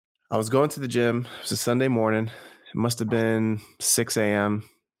 I was going to the gym. It was a Sunday morning. It must have been 6 a.m.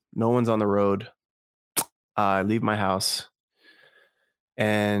 No one's on the road. I leave my house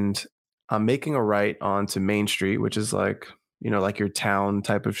and I'm making a right onto Main Street, which is like your town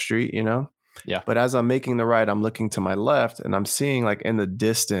type of street, Yeah. But as I'm making the right, I'm looking to my left and I'm seeing like in the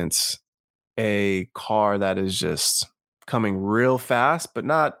distance a car that is just coming real fast, but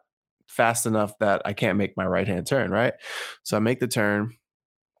not fast enough that I can't make my right-hand turn, right? So I make the turn,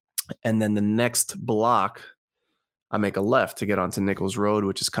 and then the next block, I make a left to get onto Nichols Road,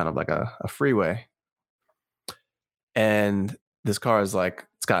 which is kind of like a freeway. And this car is like,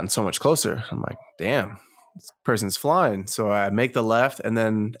 it's gotten so much closer. I'm like, damn, this person's flying. So I make the left, and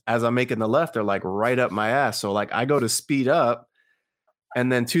then as I'm making the left, they're like right up my ass. So like I go to speed up,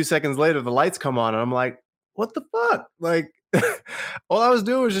 and then 2 seconds later, the lights come on, and I'm like, what the fuck? Like, all I was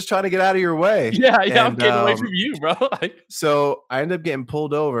doing was just trying to get out of your way. Yeah, I'm getting away from you, bro. So I end up getting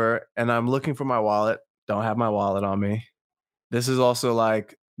pulled over, and I'm looking for my wallet. Don't have my wallet on me. This is also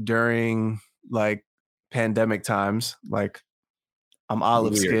like during like pandemic times. Like I'm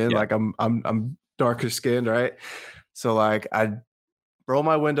olive skin, like I'm darker skinned, right? So like I roll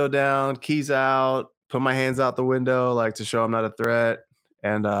my window down, keys out, put my hands out the window, like to show I'm not a threat.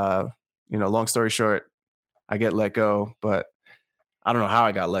 And long story short, I get let go, but I don't know how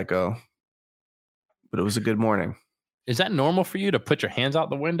I got let go. But it was a good morning. Is that normal for you to put your hands out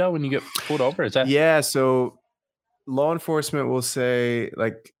the window when you get pulled over? Is that? Yeah. So law enforcement will say,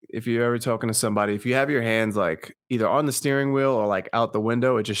 like, if you're ever talking to somebody, if you have your hands like either on the steering wheel or like out the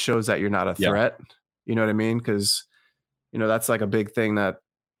window, it just shows that you're not a threat. You know what I mean? Because, that's like a big thing that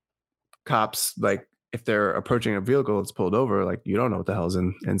cops, like, if they're approaching a vehicle that's pulled over, like, you don't know what the hell's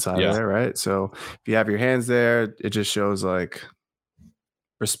inside of there, right? So if you have your hands there, it just shows like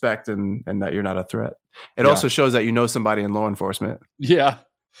respect and that you're not a threat. It also shows that you know somebody in law enforcement. Yeah.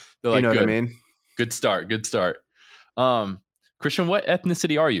 They're like, you know what I mean? Good start. Christian, what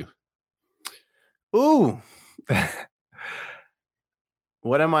ethnicity are you? Ooh.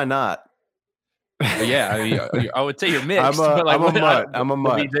 What am I not? Yeah, I mean, I would say you're mixed. I'm a mutt. I'm a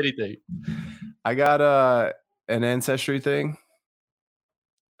mutt. Means anything. I got an ancestry thing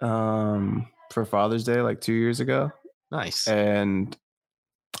for Father's Day like 2 years ago. Nice. And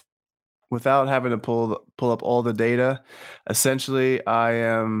without having to pull up all the data, essentially I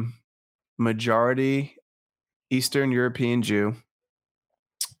am majority Eastern European Jew,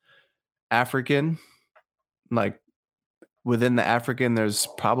 African, like within the African, there's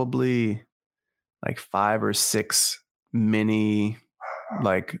probably like 5 or 6 mini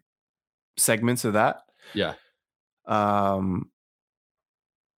like segments of that. Yeah. Um,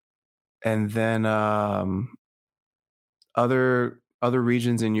 and then other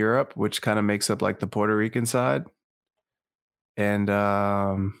regions in Europe, which kind of makes up like the Puerto Rican side, and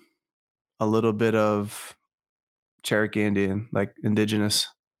a little bit of Cherokee Indian, like indigenous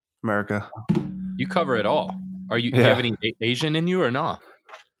America. You cover it all. Do you have any Asian in you or not?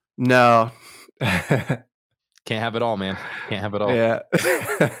 No. Can't have it all, man. Can't have it all. Yeah.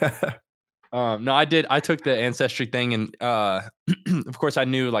 No, I did. I took the ancestry thing, and of course, I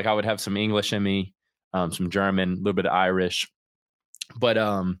knew like I would have some English in me, some German, a little bit of Irish, but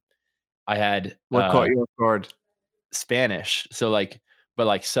I had What caught you off guard? Spanish. So but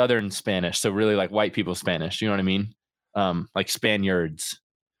like Southern Spanish. So really like white people Spanish. You know what I mean? Like Spaniards.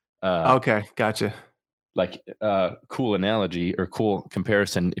 Okay, gotcha. Like cool analogy or cool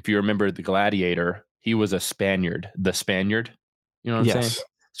comparison. If you remember the Gladiator, he was a Spaniard. The Spaniard. You know what I'm saying?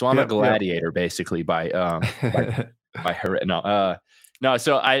 So I'm a gladiator basically by her. No.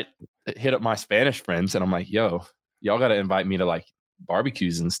 So I hit up my Spanish friends and I'm like, yo, y'all got to invite me to like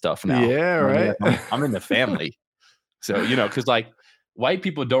barbecues and stuff now. Yeah, right. I'm in the family. So, cause like white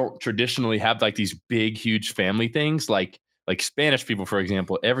people don't traditionally have like these big, huge family things. Like Spanish people, for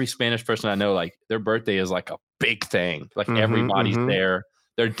example, every Spanish person I know, like their birthday is like a big thing. Like everybody's there,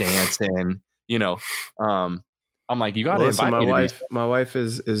 they're dancing, I'm like, you got to invite me. My wife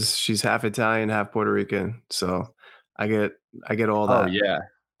is she's half Italian, half Puerto Rican, so I get all that. Oh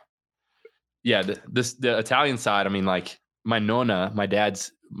yeah. The Italian side. I mean, like my nonna, my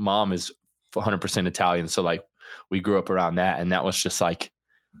dad's mom is 100% Italian, so like we grew up around that, and that was just like,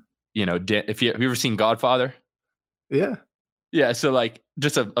 have you ever seen Godfather? Yeah. Yeah, so like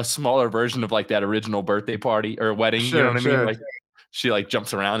just a smaller version of like that original birthday party or wedding. Sure, you know what I mean? Like she like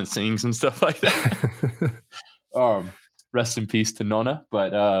jumps around and sings and stuff like that. Rest in peace to Nona.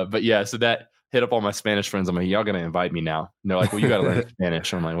 But yeah, so that hit up all my Spanish friends. I'm like, y'all gonna invite me now? And they're like, well, you gotta learn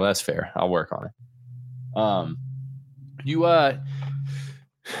Spanish. I'm like, well, that's fair. I'll work on it.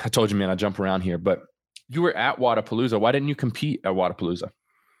 I told you, man, I jump around here, but you were at Wodapalooza. Why didn't you compete at Wodapalooza?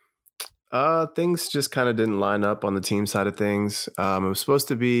 Things just kind of didn't line up on the team side of things. It was supposed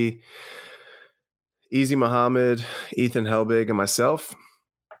to be Easy Muhammad, Ethan Helbig, and myself.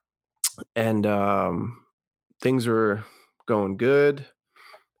 And things were going good.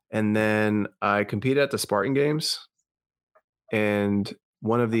 And then I competed at the Spartan Games. And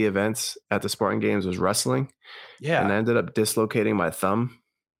one of the events at the Spartan Games was wrestling. Yeah. And I ended up dislocating my thumb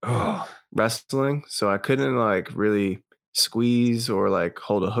wrestling. So I couldn't like really squeeze or like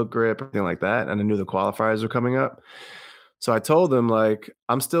hold a hook grip or anything like that. And I knew the qualifiers were coming up. So I told them like,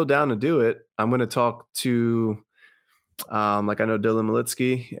 I'm still down to do it. I'm going to talk to like I know Dylan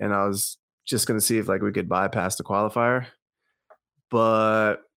Malitsky, and I was just going to see if like we could bypass the qualifier,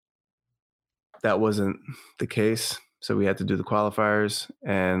 but that wasn't the case. So we had to do the qualifiers.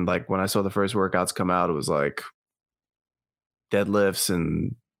 And like when I saw the first workouts come out, it was like deadlifts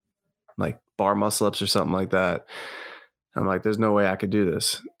and like bar muscle ups or something like that. I'm like, there's no way I could do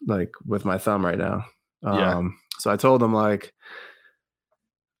this like with my thumb right now. So I told them like,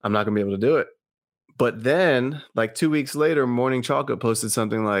 I'm not gonna be able to do it. But then like 2 weeks later, Morning Chocolate posted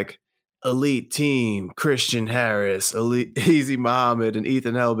something like elite team, Christian Harris, elite Easy Muhammad, and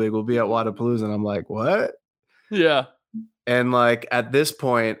Ethan Helbig will be at Wodapalooza. And I'm like, what? Yeah. And like at this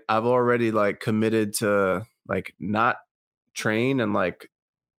point, I've already like committed to like not train, and like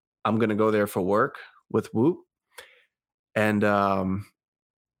I'm gonna go there for work with Whoop. And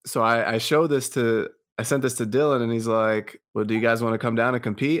so I sent this to Dylan, and he's like, well, do you guys want to come down and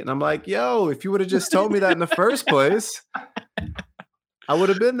compete? And I'm like, yo, if you would have just told me that in the first place, I would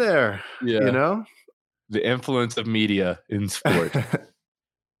have been there. Yeah. The influence of media in sport.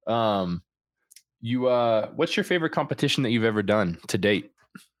 What's your favorite competition that you've ever done to date?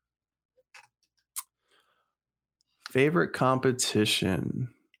 Favorite competition?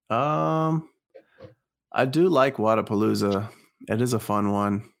 I do like Wodapalooza. It is a fun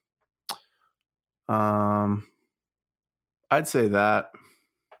one. I'd say that.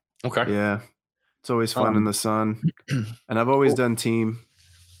 Okay. Yeah. It's always fun in the sun. And I've always done team.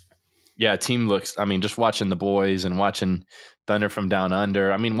 Yeah, team looks, I mean, just watching the boys and watching Thunder from Down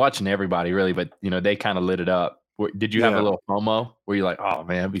Under. I mean, watching everybody really, but they kind of lit it up. Did you have a little FOMO where you're like, oh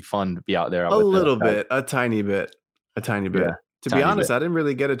man, it'd be fun to be out there? A little bit, a tiny bit. To be honest, I didn't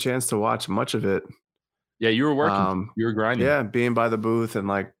really get a chance to watch much of it. Yeah, you were working. You were grinding. Yeah, being by the booth and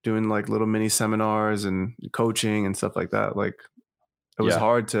like doing like little mini seminars and coaching and stuff like that. Like it was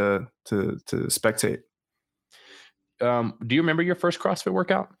hard to spectate. Do you remember your first CrossFit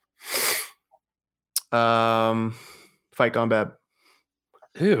workout? Fight Gone Bad.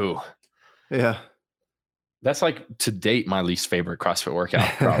 Ew. Yeah. That's like to date my least favorite CrossFit workout,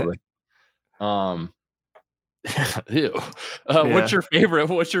 probably. Ew. What's your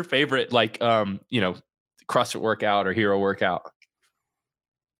favorite like CrossFit workout or hero workout?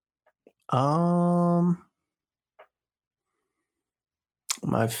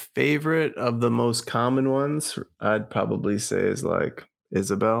 My favorite of the most common ones, I'd probably say, is like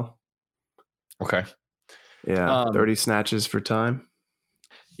Isabel. Okay. Yeah, 30 snatches for time.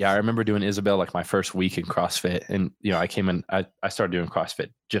 Yeah, I remember doing Isabel like my first week in CrossFit, and I started doing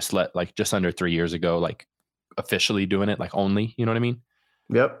CrossFit just under 3 years ago, like officially doing it, like only, you know what I mean?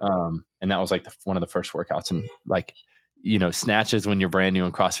 Yep. And that was like one of the first workouts, and like, snatches when you're brand new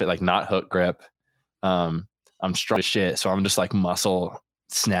in CrossFit, like not hook grip. I'm strong as shit, so I'm just like muscle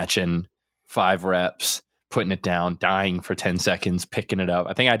snatching 5 reps, putting it down, dying for 10 seconds, picking it up.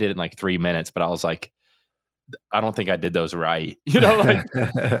 I think I did it in like 3 minutes, but I was like, I don't think I did those right. Like,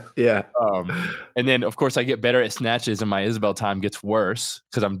 yeah. And then of course I get better at snatches and my Isabel time gets worse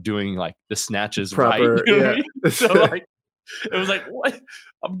because I'm doing like the snatches proper, right. Yeah. So like, it was like, what?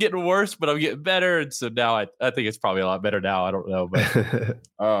 I'm getting worse, but I'm getting better. And so now I think it's probably a lot better now. I don't know.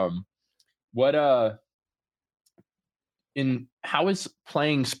 But how is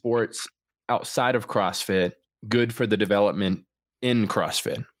playing sports outside of CrossFit good for the development in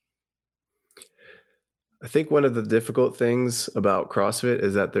CrossFit? I think one of the difficult things about CrossFit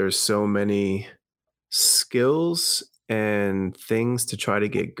is that there's so many skills and things to try to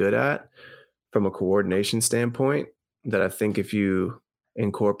get good at from a coordination standpoint that I think if you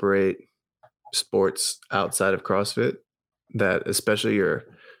incorporate sports outside of CrossFit that especially you're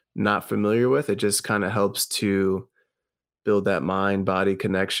not familiar with, it just kind of helps to build that mind-body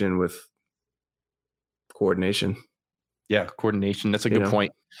connection with coordination. Yeah, coordination. That's a good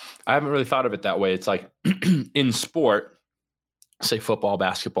point. I haven't really thought of it that way. It's like in sport, say football,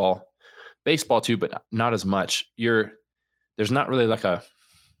 basketball, baseball too, but not as much. There's not really like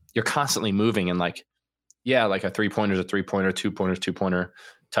you're constantly moving and like, yeah, like a 3-pointer is a 3-pointer, 2-pointer, 2-pointer,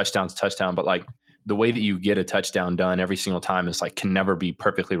 touchdown's touchdown. But like the way that you get a touchdown done every single time is like can never be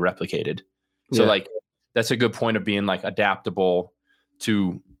perfectly replicated. So like that's a good point of being like adaptable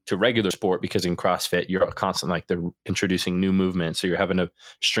to regular sport, because in CrossFit you're constantly like they're introducing new movements, so you're having to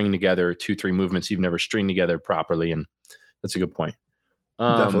string together 2-3 movements you've never stringed together properly, and that's a good point.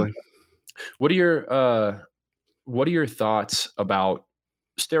 Definitely. What are your thoughts about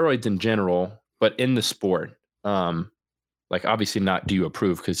steroids in general, but in the sport? Like obviously not do you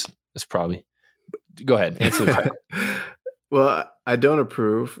approve, because it's probably, go ahead, answer the question. Well, I don't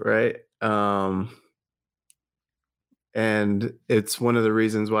approve, right? And it's one of the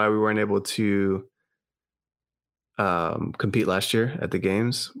reasons why we weren't able to compete last year at the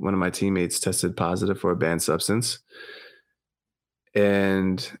games. One of my teammates tested positive for a banned substance.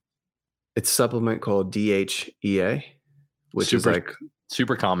 And it's a supplement called DHEA, which is like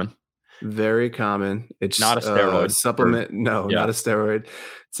super common. Very common. It's not a steroid supplement. Not a steroid.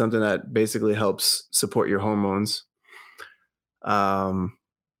 It's something that basically helps support your hormones.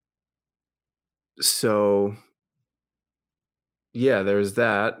 So yeah, there's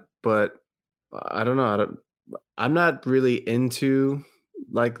that, but I don't know. I'm not really into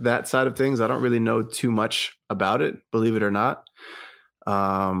like that side of things. I don't really know too much about it, believe it or not.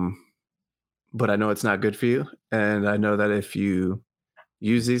 But I know it's not good for you. And I know that if you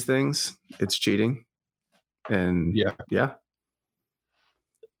use these things, it's cheating. And yeah.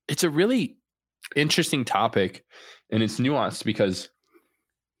 It's a really interesting topic, and it's nuanced because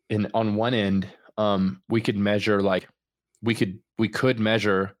on one end, we could measure like we could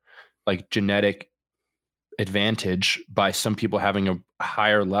measure like genetic advantage by some people having a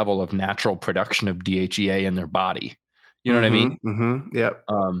higher level of natural production of DHEA in their body. You know what I mean? Mm-hmm. Yep.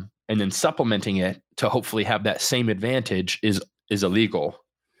 And then supplementing it to hopefully have that same advantage is illegal.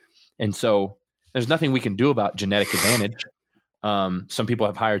 And so there's nothing we can do about genetic advantage. Some people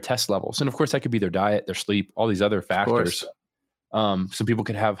have higher test levels, and of course that could be their diet, their sleep, all these other factors. Some people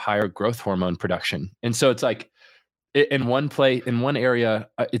could have higher growth hormone production. And so it's like in one area,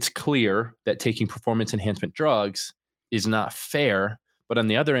 it's clear that taking performance enhancement drugs is not fair. But on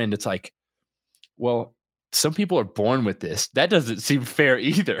the other end, it's like, well, some people are born with this. That doesn't seem fair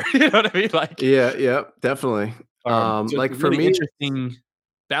either. You know what I mean? Like, yeah, definitely. So like for really me, interesting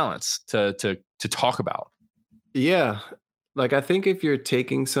balance to talk about. Yeah. Like I think if you're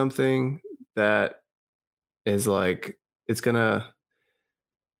taking something that is like it's gonna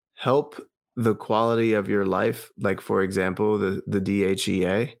help the quality of your life. Like for example, the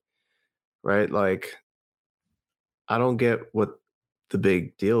DHEA, right? Like I don't get what the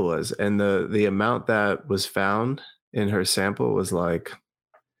big deal was, and the amount that was found in her sample was like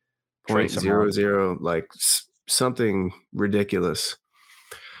point Trace zero amounts. zero, like something ridiculous.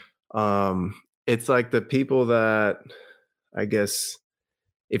 It's like the people that I guess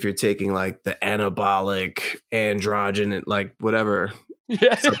if you're taking like the anabolic androgen and like whatever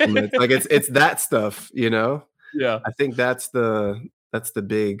Yeah. supplements, like it's that stuff, you know? Yeah. I think that's Yeah.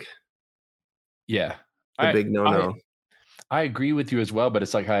 the I big I no-no. I agree with you as well, but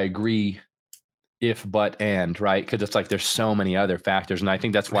it's like I agree if, but, and, right? Because it's like there's so many other factors, and I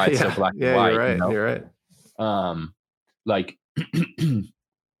think that's why it's so Yeah, black and yeah, you're white, you right, know? you're right. Like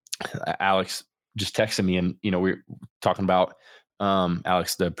Alex just texted me, and we're talking about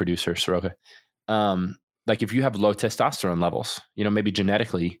Alex, the producer, Soroka. Like if you have low testosterone levels, maybe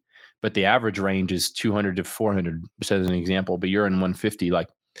genetically, but the average range is 200 to 400, just as an example, but you're in 150. Like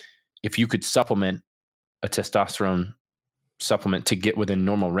if you could supplement a testosterone supplement to get within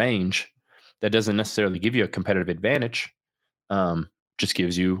normal range, that doesn't necessarily give you a competitive advantage. Just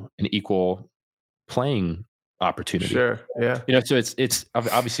gives you an equal playing opportunity. Sure, yeah. So it's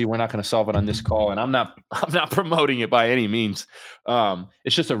obviously we're not going to solve it on this call, and I'm not promoting it by any means.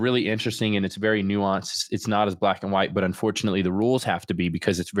 It's just a really interesting, and it's very nuanced. It's not as black and white, but unfortunately the rules have to be,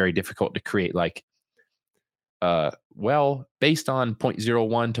 because it's very difficult to create like based on point zero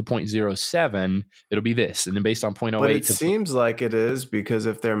 0.01 to point zero 0.07 it'll be this, and then based on point zero But it 0.08 to seems like it is because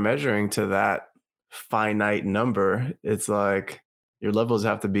if they're measuring to that finite number, it's like your levels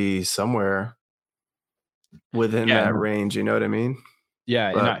have to be somewhere within yeah, that no, range, you know what I mean? yeah,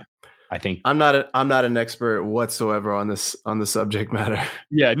 and But I think I'm not an expert whatsoever on the subject matter.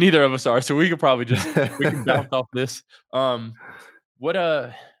 yeah, neither of us are, so we can bounce off this. What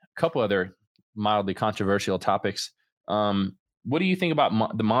a couple other mildly controversial topics. What do you think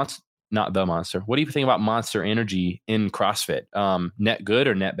about the monster? Not the monster. What do you think about Monster Energy in CrossFit? Net good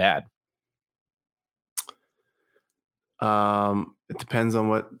or net bad? It depends on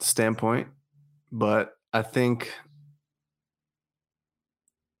what standpoint, but I think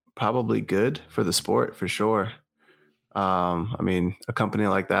probably good for the sport for sure. I mean, a company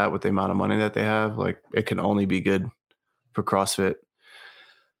like that with the amount of money that they have, like it can only be good for CrossFit.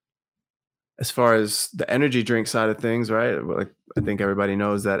 As far as the energy drink side of things, right? Like I think everybody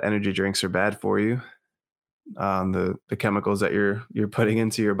knows that energy drinks are bad for you. The chemicals that you're putting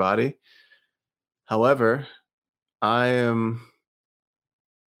into your body. However, I am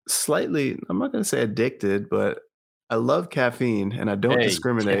slightly, I'm not going to say addicted, but I love caffeine and I don't Hey, yeah,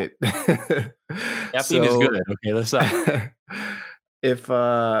 discriminate. caffeine is good. So Okay, let's not. if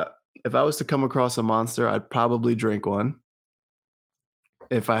uh if I was to come across a monster, I'd probably drink one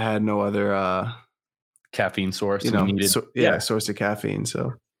if I had no other Caffeine source and you needed. yeah, Yeah, source of caffeine.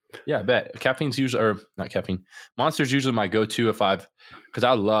 So yeah, I bet caffeine's usually, or not caffeine. Monster's usually my go-to because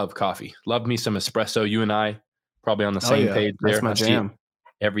I love coffee. Love me some espresso. You and I probably on the oh same yeah, page that's there. my I see it jam.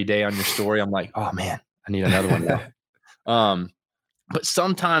 every day on your story. I'm like, oh man, I need another one now. Um, but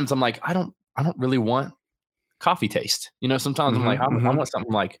sometimes I'm like, I don't really want coffee taste. Sometimes I'm like, Mhm, I mhm. want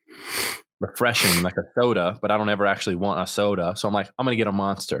something like refreshing, like a soda, but I don't ever actually want a soda. So I'm like, I'm gonna get a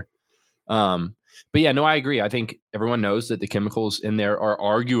Monster. Um, but yeah, no, I agree. I think everyone knows that the chemicals in there are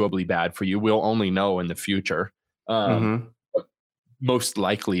arguably bad for you. We'll only know in the future. Um, Mhm. but most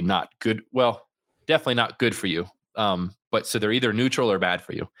likely not good. Well, definitely not good for you. But so they're either neutral or bad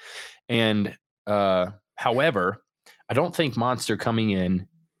for you. And however, I don't think Monster coming in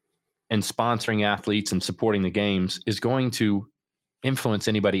and sponsoring athletes and supporting the games is going to influence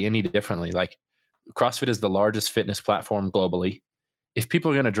anybody any differently. Like CrossFit is the largest fitness platform globally. If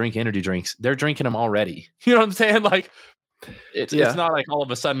people are going to drink energy drinks, they're drinking them already. You know what I'm saying? Like it's Yeah. not like all of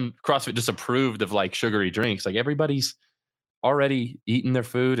a sudden CrossFit just approved of like sugary drinks. Like everybody's already eating their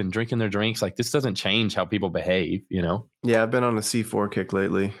food and drinking their drinks. Like this doesn't change how people behave. Yeah, I've been on a C4 kick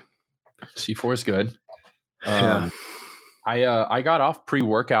lately. C4 is good. Yeah. Um, I got off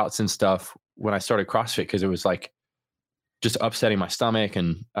pre-workouts and stuff when I started CrossFit because it was like just upsetting my stomach,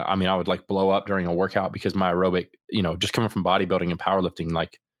 and I mean I would like blow up during a workout because my aerobic, just coming from bodybuilding and powerlifting,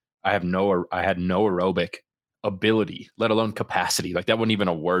 like I had no aerobic ability, let alone capacity. Like that wasn't even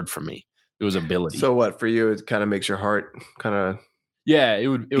a word for me. It was ability. So what for you? It kind of makes your heart kind of Yeah, it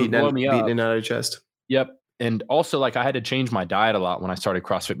would blow me beating up. it out of your chest. Yep. And also like I had to change my diet a lot when I started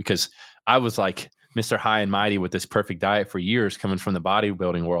CrossFit because I was like Mr. High and Mighty with this perfect diet for years coming from the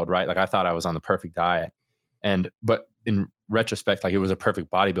bodybuilding world, right? Like I thought I was on the perfect diet. But in retrospect, like it was a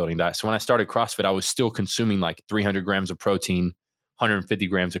perfect bodybuilding diet. So when I started CrossFit, I was still consuming like 300 grams of protein, 150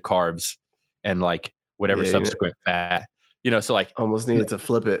 grams of carbs, and like whatever subsequent fat, so like almost needed to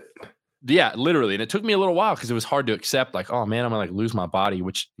flip it. Yeah, literally. And it took me a little while because it was hard to accept, like, oh man, I'm gonna like lose my body,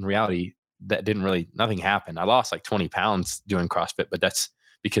 which in reality, nothing happened. I lost like 20 pounds doing CrossFit, but that's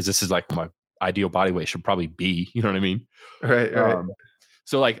because this is like my ideal body weight should probably be, you know what I mean? Right.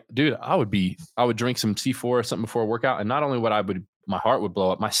 So like, dude, I would drink some C4 or something before a workout. And not only my heart would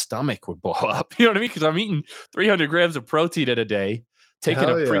blow up, my stomach would blow up. You know what I mean? Because I'm eating 300 grams of protein in a day, taking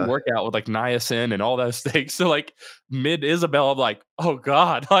a pre-workout with like niacin and all those things. So like mid Isabel, I'm like, oh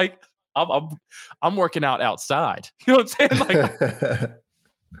God, like I'm working out outside. You know what I'm saying? Like,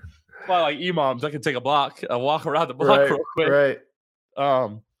 well, like imams, I can take a walk around the block real quick. Right.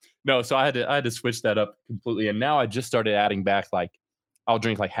 No, so I had to switch that up completely. And now I just started adding back, like, I'll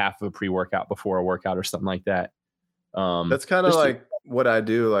drink like half of a pre-workout before a workout or something like that. That's kind of like what I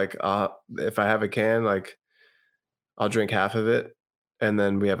do. Like, if I have a can, like I'll drink half of it, and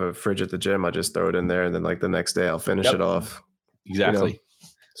then we have a fridge at the gym. I just throw it in there, and then like the next day I'll finish it off. Exactly.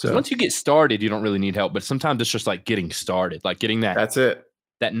 So once you get started, you don't really need help. But sometimes it's just like getting started, like getting that. That's it.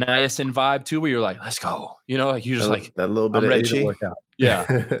 That niacin vibe too, where you're like, let's go. Like you're just like that little bit of itchy. Yeah.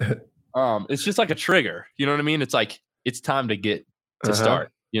 It's just like a trigger. You know what I mean? It's like it's time to get to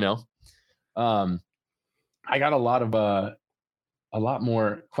start. I got a lot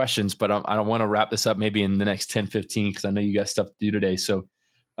more questions, but I don't want to wrap this up maybe in the next 10, 15 because I know you got stuff to do today. So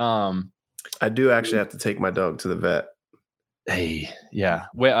I do actually have to take my dog to the vet. Hey, yeah.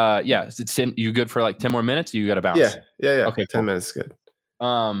 Well, yeah. You good for like 10 more minutes? Or you got to bounce? Yeah. Okay, 10 minutes is good.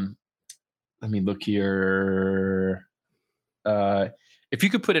 Let me look here. If you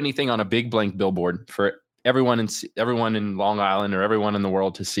could put anything on a big blank billboard for everyone in Long Island or everyone in the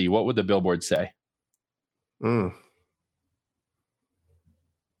world to see, what would the billboard say?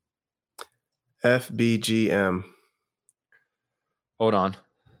 FBGM. Hold on.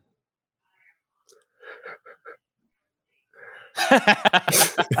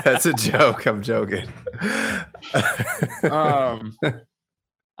 That's a joke. I'm joking.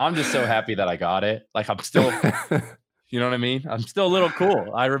 I'm just so happy that I got it. Like I'm still, you know what I mean? I'm still a little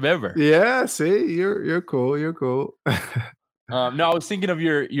cool. I remember. Yeah. See, you're cool. You're cool. No, I was thinking of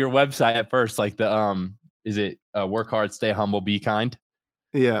your website at first, like the is it work hard, stay humble, be kind?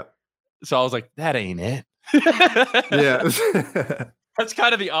 Yeah. So I was like, that ain't it. Yeah. That's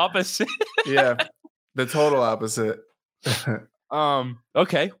kind of the opposite. Yeah. The total opposite.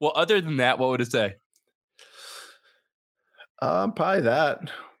 Okay. Well, other than that, what would it say? Probably that.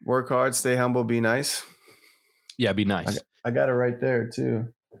 Work hard, stay humble, be nice. Yeah, be nice. I got it right there too.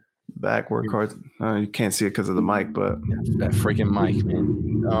 Back, work hard. You can't see it because of the mic, but that freaking mic,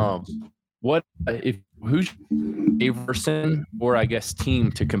 man. Who's a person or I guess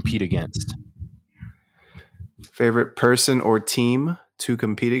team to compete against? Favorite person or team to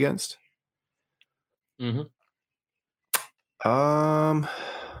compete against? Mm-hmm.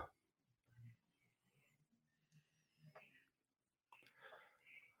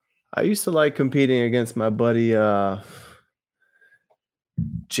 I used to like competing against my buddy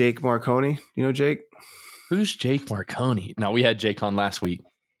Jake Marconi. You know Jake? Who's Jake Marconi? No, we had Jake on last week.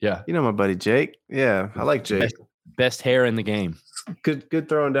 Yeah. You know my buddy Jake? Yeah, I like Jake. Best hair in the game. Good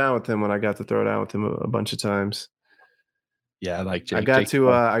throwing down with him when I got to throw down with him a bunch of times. Yeah, I like Jake.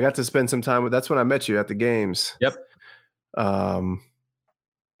 I got to spend some time with. That's when I met you at the games. Yep.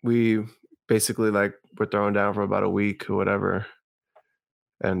 We basically like were throwing down for about a week or whatever,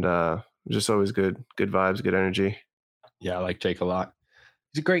 and just always good vibes, good energy. Yeah, I like Jake a lot.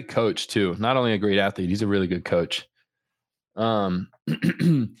 He's a great coach too. Not only a great athlete, he's a really good coach. A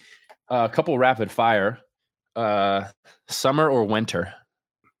couple rapid fire. Summer or winter?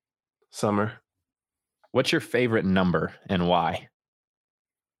 Summer. What's your favorite number and why?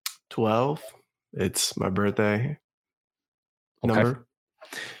 12. It's my birthday number.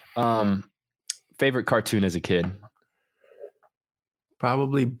 Favorite cartoon as a kid?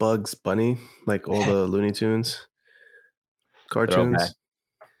 Probably Bugs Bunny, like all the Looney Tunes cartoons.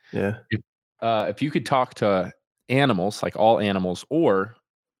 Yeah. If you could talk to animals, like all animals, or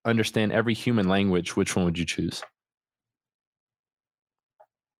understand every human language, which one would you choose?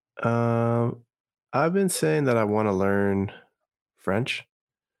 I've been saying that I want to learn French,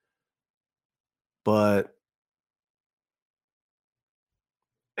 but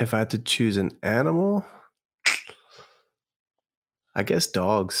if I had to choose an animal, I guess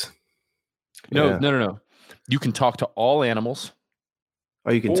dogs. No. You can talk to all animals.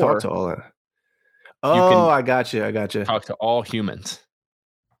 Oh, you can talk to all. Oh, I got you. Talk to all humans.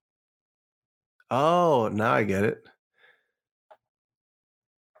 Oh, now I get it.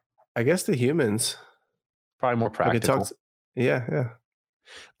 I guess the humans. Probably more Like it practical. talks. Yeah, yeah.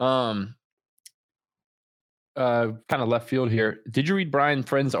 Um, kind of left field here. Did you read Brian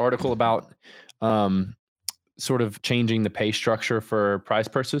Friend's article about um, sort of changing the pay structure for prize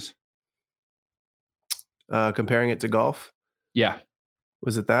purses? Comparing it to golf, Yeah,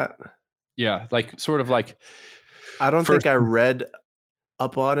 was it that? yeah, like sort of like I don't first. think I read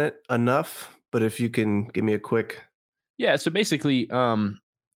up on it enough, but if you can give me a quick. Yeah, so basically,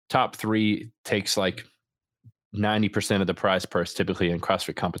 top three takes like 90% of the prize purse typically in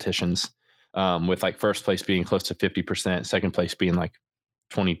CrossFit competitions, with like first place being close to 50%, second place being like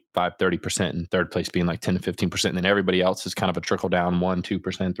 25-30%, and third place being like 10 to 15%. And then everybody else is kind of a trickle down 1-2%,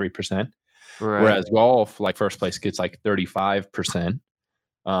 3%. Right. Whereas golf, like first place gets like 35%.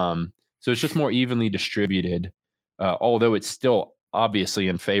 So it's just more evenly distributed, although it's still obviously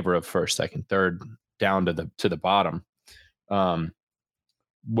in favor of first, second, third, down to the bottom. Um,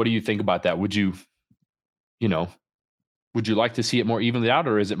 what do you think about that? You know, would you like to see it more evenly out,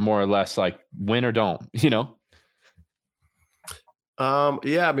 or is it more or less like win or don't?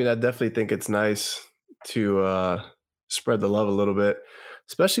 Yeah, I mean, I definitely think it's nice to spread the love a little bit,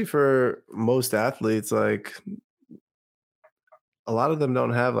 especially for most athletes. Like a lot of them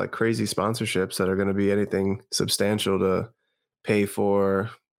don't have like crazy sponsorships that are going to be anything substantial to pay for,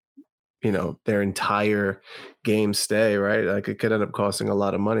 their entire game stay, right? Like it could end up costing a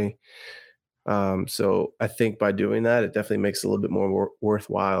lot of money. So I think by doing that, it definitely makes it a little bit more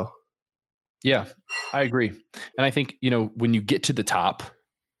worthwhile. Yeah, I agree. And I think, when you get to the top,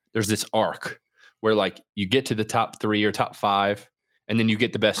 there's this arc where like you get to the top three or top five, and then you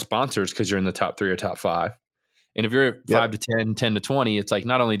get the best sponsors because you're in the top three or top five. And if you're Yep. 5 to 10, 10 to 20, it's like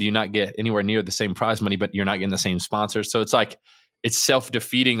not only do you not get anywhere near the same prize money, but you're not getting the same sponsors. So it's like it's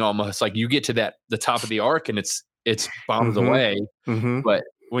self-defeating almost. Like you get to the top of the arc and it's bombs Mm-hmm. away. Mm-hmm. But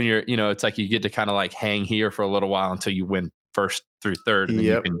when you're, it's like you get to kind of like hang here for a little while until you win first through third, and then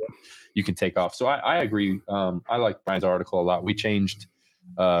you Yep. can take off. So I agree. I like Brian's article a lot. We changed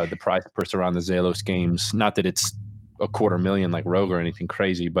the prize purse around the Zalos games. Not that it's $250,000 like Rogue or anything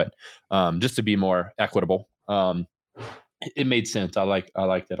crazy, but just to be more equitable. It made sense. I liked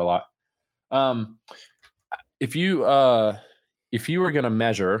it a lot. Um, if you were going to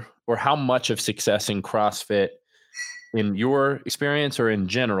measure or how much of success in CrossFit in your experience or in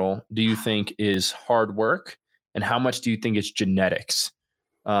general do you think is hard work, and how much do you think is genetics?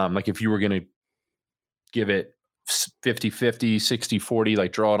 Like if you were going to give it 50-50, 60-40,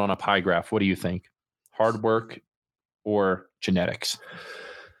 like draw it on a pie graph, what do you think? Hard work or genetics?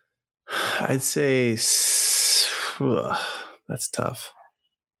 I'd say ugh, that's tough.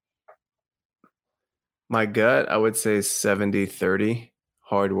 My gut, I would say 70-30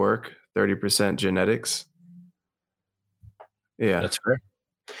 hard work, 30% genetics. Yeah. That's fair.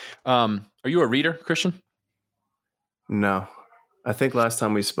 Are you a reader, Christian? No. I think last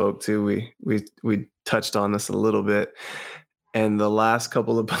time we spoke too, we touched on this a little bit. And the last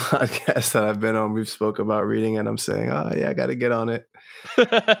couple of podcasts that I've been on, we've spoke about reading, and I'm saying, oh yeah, I got to get on it.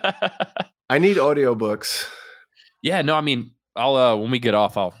 I need audiobooks. Yeah, no, I mean, I'll when we get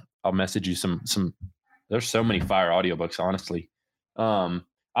off, I'll message you some. There's so many fire audiobooks, honestly.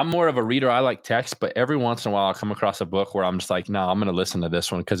 I'm more of a reader. I like text, but every once in a while I'll come across a book where I'm just like, no, I'm going to listen to this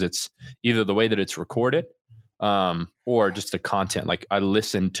one because it's either the way that it's recorded, or just the content. Like I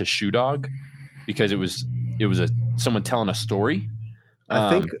listened to Shoe Dog because it was someone telling a story. I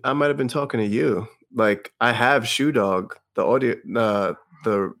think I might have been talking to you. Like I have Shoe Dog, the audio,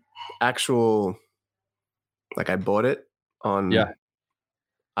 the actual, like I bought it on Yeah.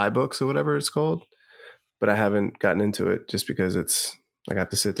 iBooks or whatever it's called, but I haven't gotten into it just because I got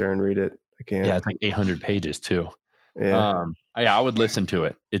to sit there and read it. I can't. Yeah, it's like 800 pages too. Yeah. Yeah, I would listen to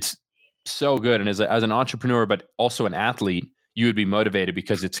it. It's so good. And as an entrepreneur, but also an athlete, you would be motivated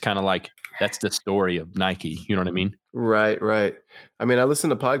because it's kind of like that's the story of Nike. You know what I mean? Right, right. I mean, I listen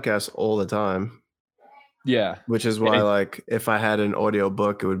to podcasts all the time, Yeah. which is why like if I had an audio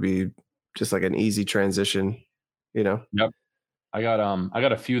book, it would be just like an easy transition, Yep. I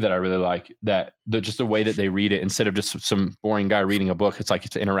got a few that I really like just the way that they read it instead of just some boring guy reading a book. It's like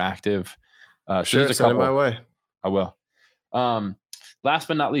it's interactive. So Sure, there's a send it my couple. way. I will. Last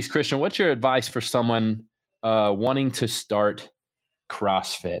but not least, Christian, what's your advice for someone wanting to start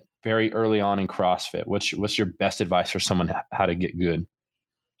CrossFit very early on in CrossFit? What's your best advice for someone how to get good?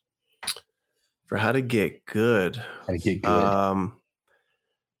 For how to get good. How to get good.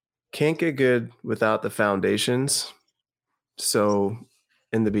 Can't get good without the foundations. So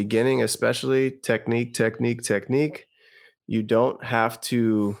in the beginning, especially technique. You don't have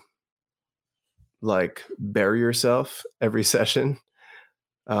to like bury yourself every session.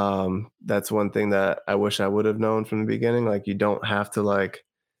 That's one thing that I wish I would have known from the beginning. Like, you don't have to like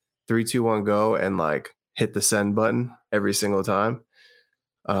 3, 2, 1, go and like hit the send button every single time.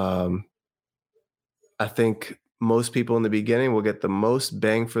 I think most people in the beginning will get the most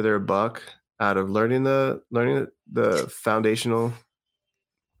bang for their buck out of learning the foundational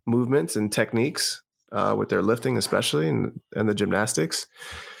movements and techniques with their lifting, especially and the gymnastics.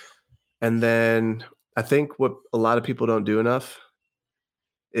 And then I think what a lot of people don't do enough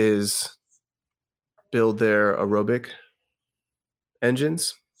is build their aerobic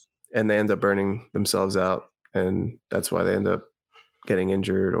engines, and they end up burning themselves out, and that's why they end up getting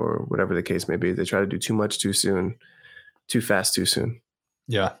injured or whatever the case may be. They try to do too much too soon, too fast too soon.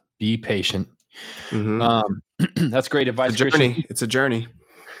 Yeah, be patient. That's great advice, Christian. It's a journey.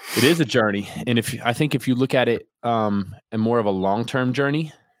 It is a journey, and I think if you look at it in more of a long-term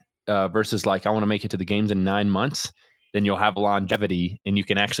journey versus like I want to make it to the games in 9 months, then you'll have longevity, and you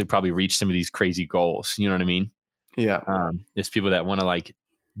can actually probably reach some of these crazy goals. You know what I mean? Yeah. There's people that want to like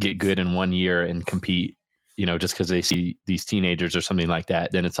get good in 1 year and compete, you know, just because they see these teenagers or something like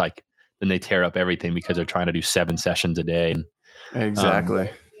that. Then it's like, then they tear up everything because they're trying to do 7 sessions a day. And, exactly.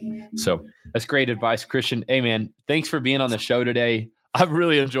 So that's great advice, Christian. Hey man, thanks for being on the show today. I've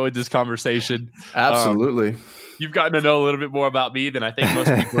really enjoyed this conversation. Absolutely. You've gotten to know a little bit more about me than I think most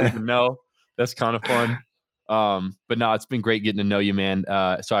people even know. That's kind of fun. But no, it's been great getting to know you, man.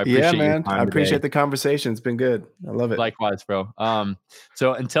 So I appreciate your time I appreciate today. the conversation. It's been good. I love it. Likewise, bro.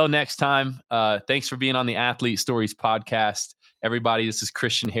 So until next time, thanks for being on the Athlete Stories podcast. Everybody, this is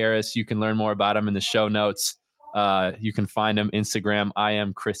Christian Harris. You can learn more about him in the show notes. You can find him Instagram. I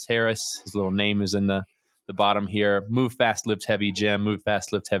am Chris Harris. His little name is in the bottom here. Move Fast, Lift Heavy Gym, Move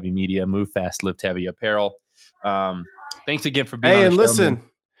Fast, Lift Heavy Media, Move Fast, Lift Heavy Apparel. Thanks again for being on the and show, listen, man.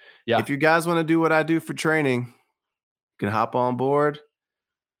 Yeah. If you guys want to do what I do for training, you can hop on board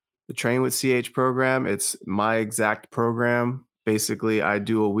the Train with CH program. It's my exact program. Basically, I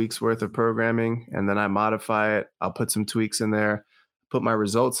do a week's worth of programming and then I modify it. I'll put some tweaks in there, put my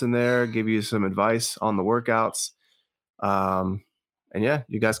results in there, give you some advice on the workouts. And yeah,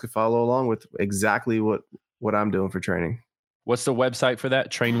 you guys could follow along with exactly what I'm doing for training. What's the website for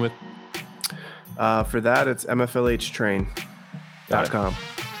that? Train with? For that, it's mflhtrain.com.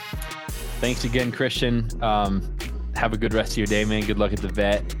 Thanks again, Christian. Have a good rest of your day, man. Good luck at the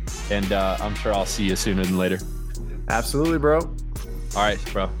vet. And I'm sure I'll see you sooner than later. Absolutely, bro. All right,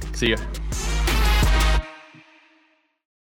 bro. See you.